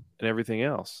roads and everything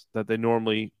else that they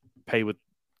normally pay with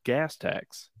gas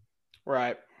tax.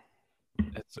 Right.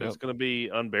 It's going to be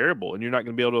unbearable, and you're not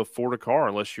going to be able to afford a car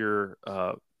unless you're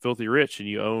filthy rich and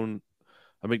you own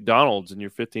a McDonald's in your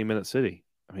 15-minute city.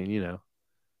 I mean, you know,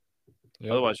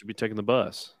 otherwise you'd be taking the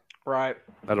bus. Right.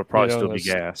 That'll probably still be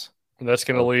gas. And that's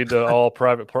going to lead to all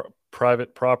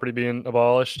private property being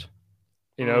abolished,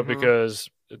 you know, because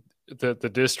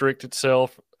the district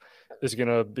itself is going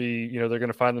to be, you know, they're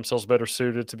going to find themselves better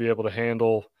suited to be able to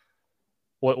handle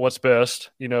what's best,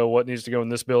 you know, what needs to go in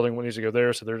this building, what needs to go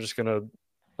there. So they're just going to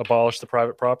abolish the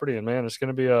private property, and man, it's going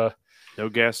to be no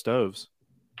gas stoves.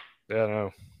 Yeah, no.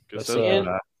 It's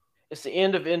the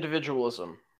end of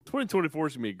individualism. 2024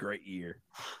 is going to be a great year.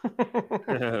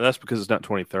 That's because it's not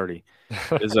 2030.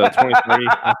 Is 2030?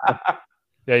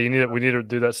 Yeah, we need to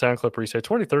do that sound clip where you say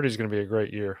 2030 is going to be a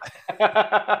great year.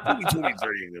 2030 is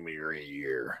going to be a great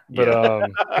year.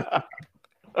 But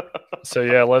so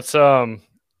yeah, let's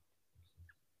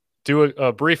do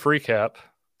a brief recap,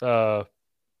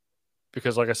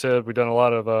 because like I said, we've done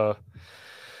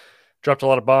dropped a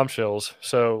lot of bombshells.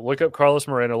 So look up Carlos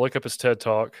Moreno, look up his TED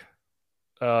Talk.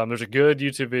 There's a good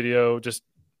YouTube video, just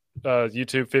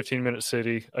YouTube 15-minute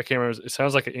city. I can't remember. It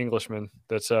sounds like an Englishman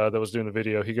that was doing the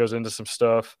video. He goes into some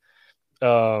stuff.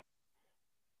 Uh-oh.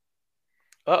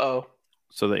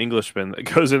 So the Englishman that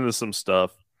goes into some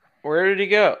stuff. Where did he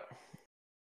go?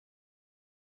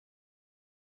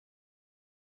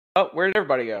 Oh, where did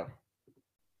everybody go?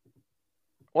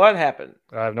 What happened?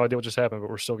 I have no idea what just happened, but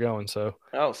we're still going. So.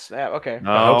 Oh snap! Okay.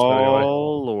 Oh anyway.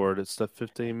 Lord, it's the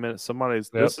 15 minutes.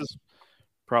 This is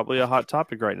probably a hot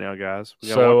topic right now, guys.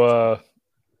 So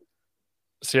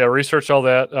yeah, research all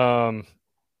that.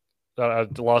 I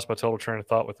lost my total train of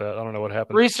thought with that. I don't know what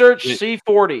happened. Research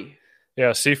C40. Yeah,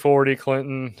 C40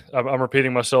 Clinton. I'm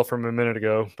repeating myself from a minute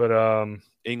ago, but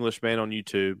Englishman on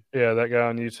YouTube. Yeah, that guy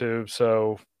on YouTube.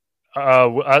 So. I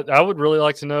would really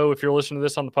like to know, if you're listening to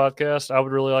this on the podcast, I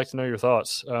would really like to know your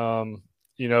thoughts. You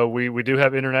know, we do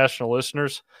have international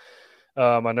listeners.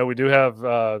 I know we do have,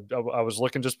 I was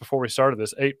looking just before we started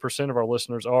this, 8% of our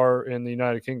listeners are in the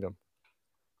United Kingdom.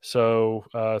 So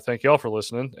thank y'all for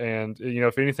listening. And, you know,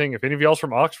 if any of y'all's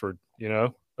from Oxford, you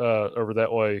know, over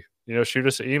that way, you know, shoot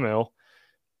us an email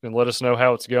and let us know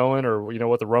how it's going, or, you know,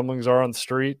 what the rumblings are on the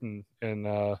street, and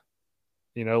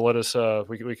you know, let us,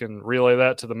 we can relay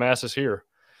that to the masses here.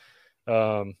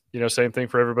 You know, same thing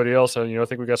for everybody else. You know, I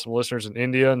think we got some listeners in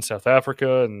India and South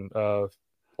Africa and a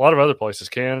lot of other places,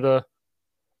 Canada,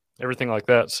 everything like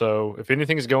that. So if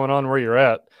anything is going on where you're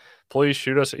at, please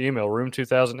shoot us an email,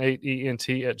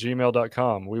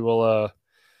 room2008ent@gmail.com. We will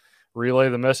relay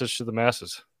the message to the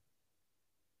masses.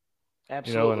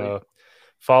 Absolutely. You know, and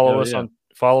follow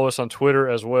us on Twitter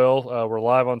as well. We're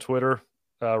live on Twitter.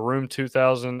 Room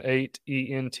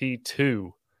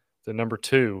 2008ENT2, the number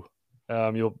 2.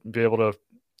 You'll be able to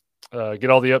get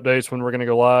all the updates when we're going to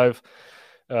go live.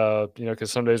 You know,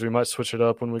 because some days we might switch it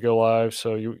up when we go live.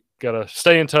 So you got to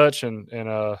stay in touch, and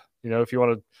you know, if you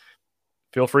want to,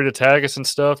 feel free to tag us and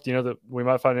stuff, you know, that we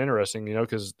might find interesting, you know,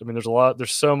 because I mean,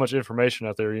 there's so much information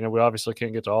out there. You know, we obviously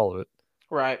can't get to all of it.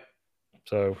 Right.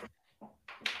 So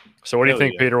what do you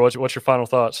think, Peter? What's your final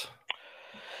thoughts?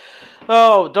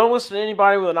 Oh, don't listen to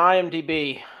anybody with an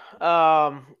IMDb,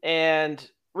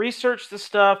 and research the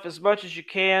stuff as much as you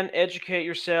can. Educate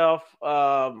yourself.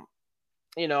 You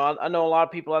know, I know a lot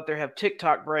of people out there have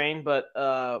TikTok brain, but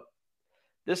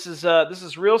this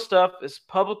is real stuff. It's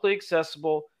publicly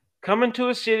accessible. Coming to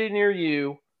a city near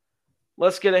you.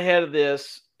 Let's get ahead of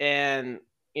this, and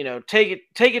you know, take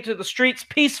it to the streets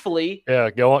peacefully.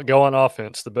 Yeah, go on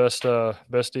offense. The best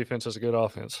defense is a good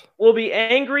offense. We'll be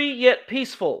angry yet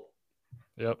peaceful.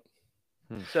 Yep.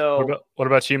 So what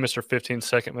about you, Mr.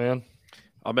 15-second man?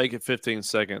 I'll make it 15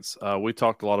 seconds. We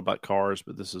talked a lot about cars,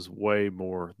 but this is way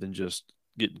more than just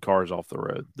getting cars off the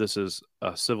road. This is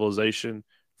a civilization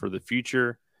for the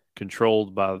future,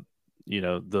 controlled by, you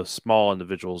know, the small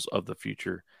individuals of the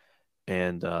future,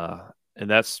 and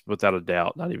that's without a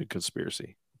doubt not even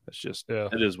conspiracy. That's just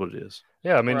it is what it is.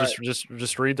 Yeah, I mean, right.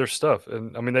 just read their stuff,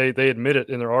 and I mean they admit it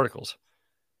in their articles.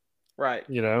 Right.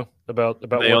 You know, about they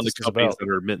what own this the is companies about. that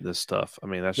are admitting this stuff. I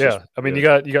mean, that's I mean, you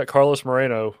got Carlos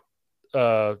Moreno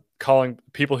calling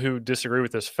people who disagree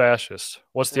with this fascist.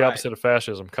 What's the opposite of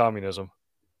fascism? Communism.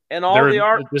 And all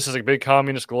this is a big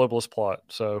communist globalist plot.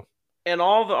 So, and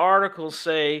all the articles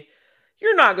say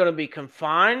you're not going to be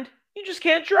confined. You just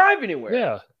can't drive anywhere.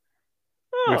 Yeah.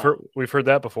 Oh. We've heard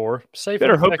that before. Safe.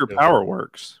 Better hope your power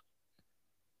works.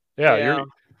 Yeah.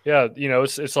 You know,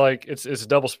 it's like it's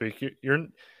double speak. You're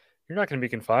not going to be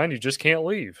confined. You just can't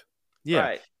leave. Yeah.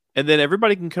 Right. And then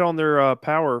everybody can cut on their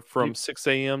power from 6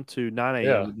 a.m. to 9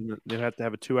 a.m. Yeah. They have to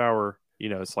have a 2-hour,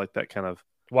 it's like that kind of.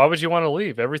 Why would you want to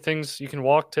leave? You can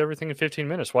walk to everything in 15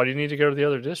 minutes. Why do you need to go to the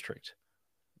other district?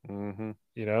 Mm-hmm.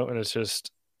 And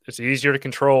it's easier to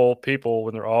control people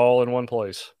when they're all in one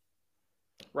place.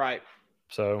 Right.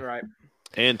 So, right.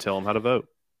 And tell them how to vote.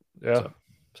 Yeah.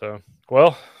 So,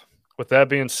 well, with that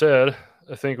being said,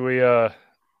 I think we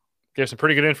gave some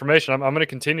pretty good information. I'm going to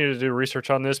continue to do research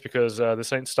on this because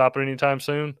this ain't stopping anytime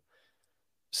soon.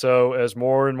 So as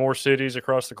more and more cities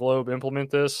across the globe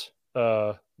implement this,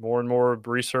 more and more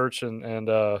research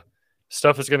and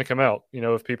stuff is going to come out.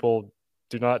 If people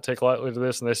do not take lightly to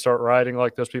this and they start rioting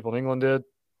like those people in England did,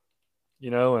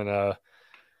 people are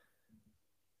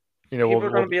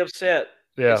going to be upset.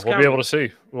 Yeah, we'll be able to see.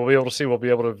 We'll be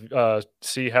able to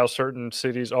see how certain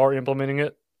cities are implementing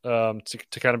it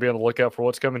to kind of be on the lookout for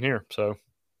what's coming here. So,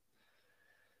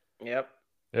 yep.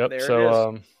 There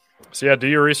so, so yeah, do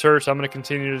your research. I'm going to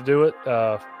continue to do it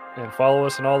and follow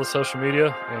us on all the social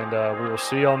media. And we will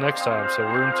see y'all next time. So,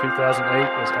 Room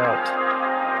 2008 is out.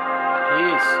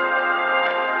 Peace.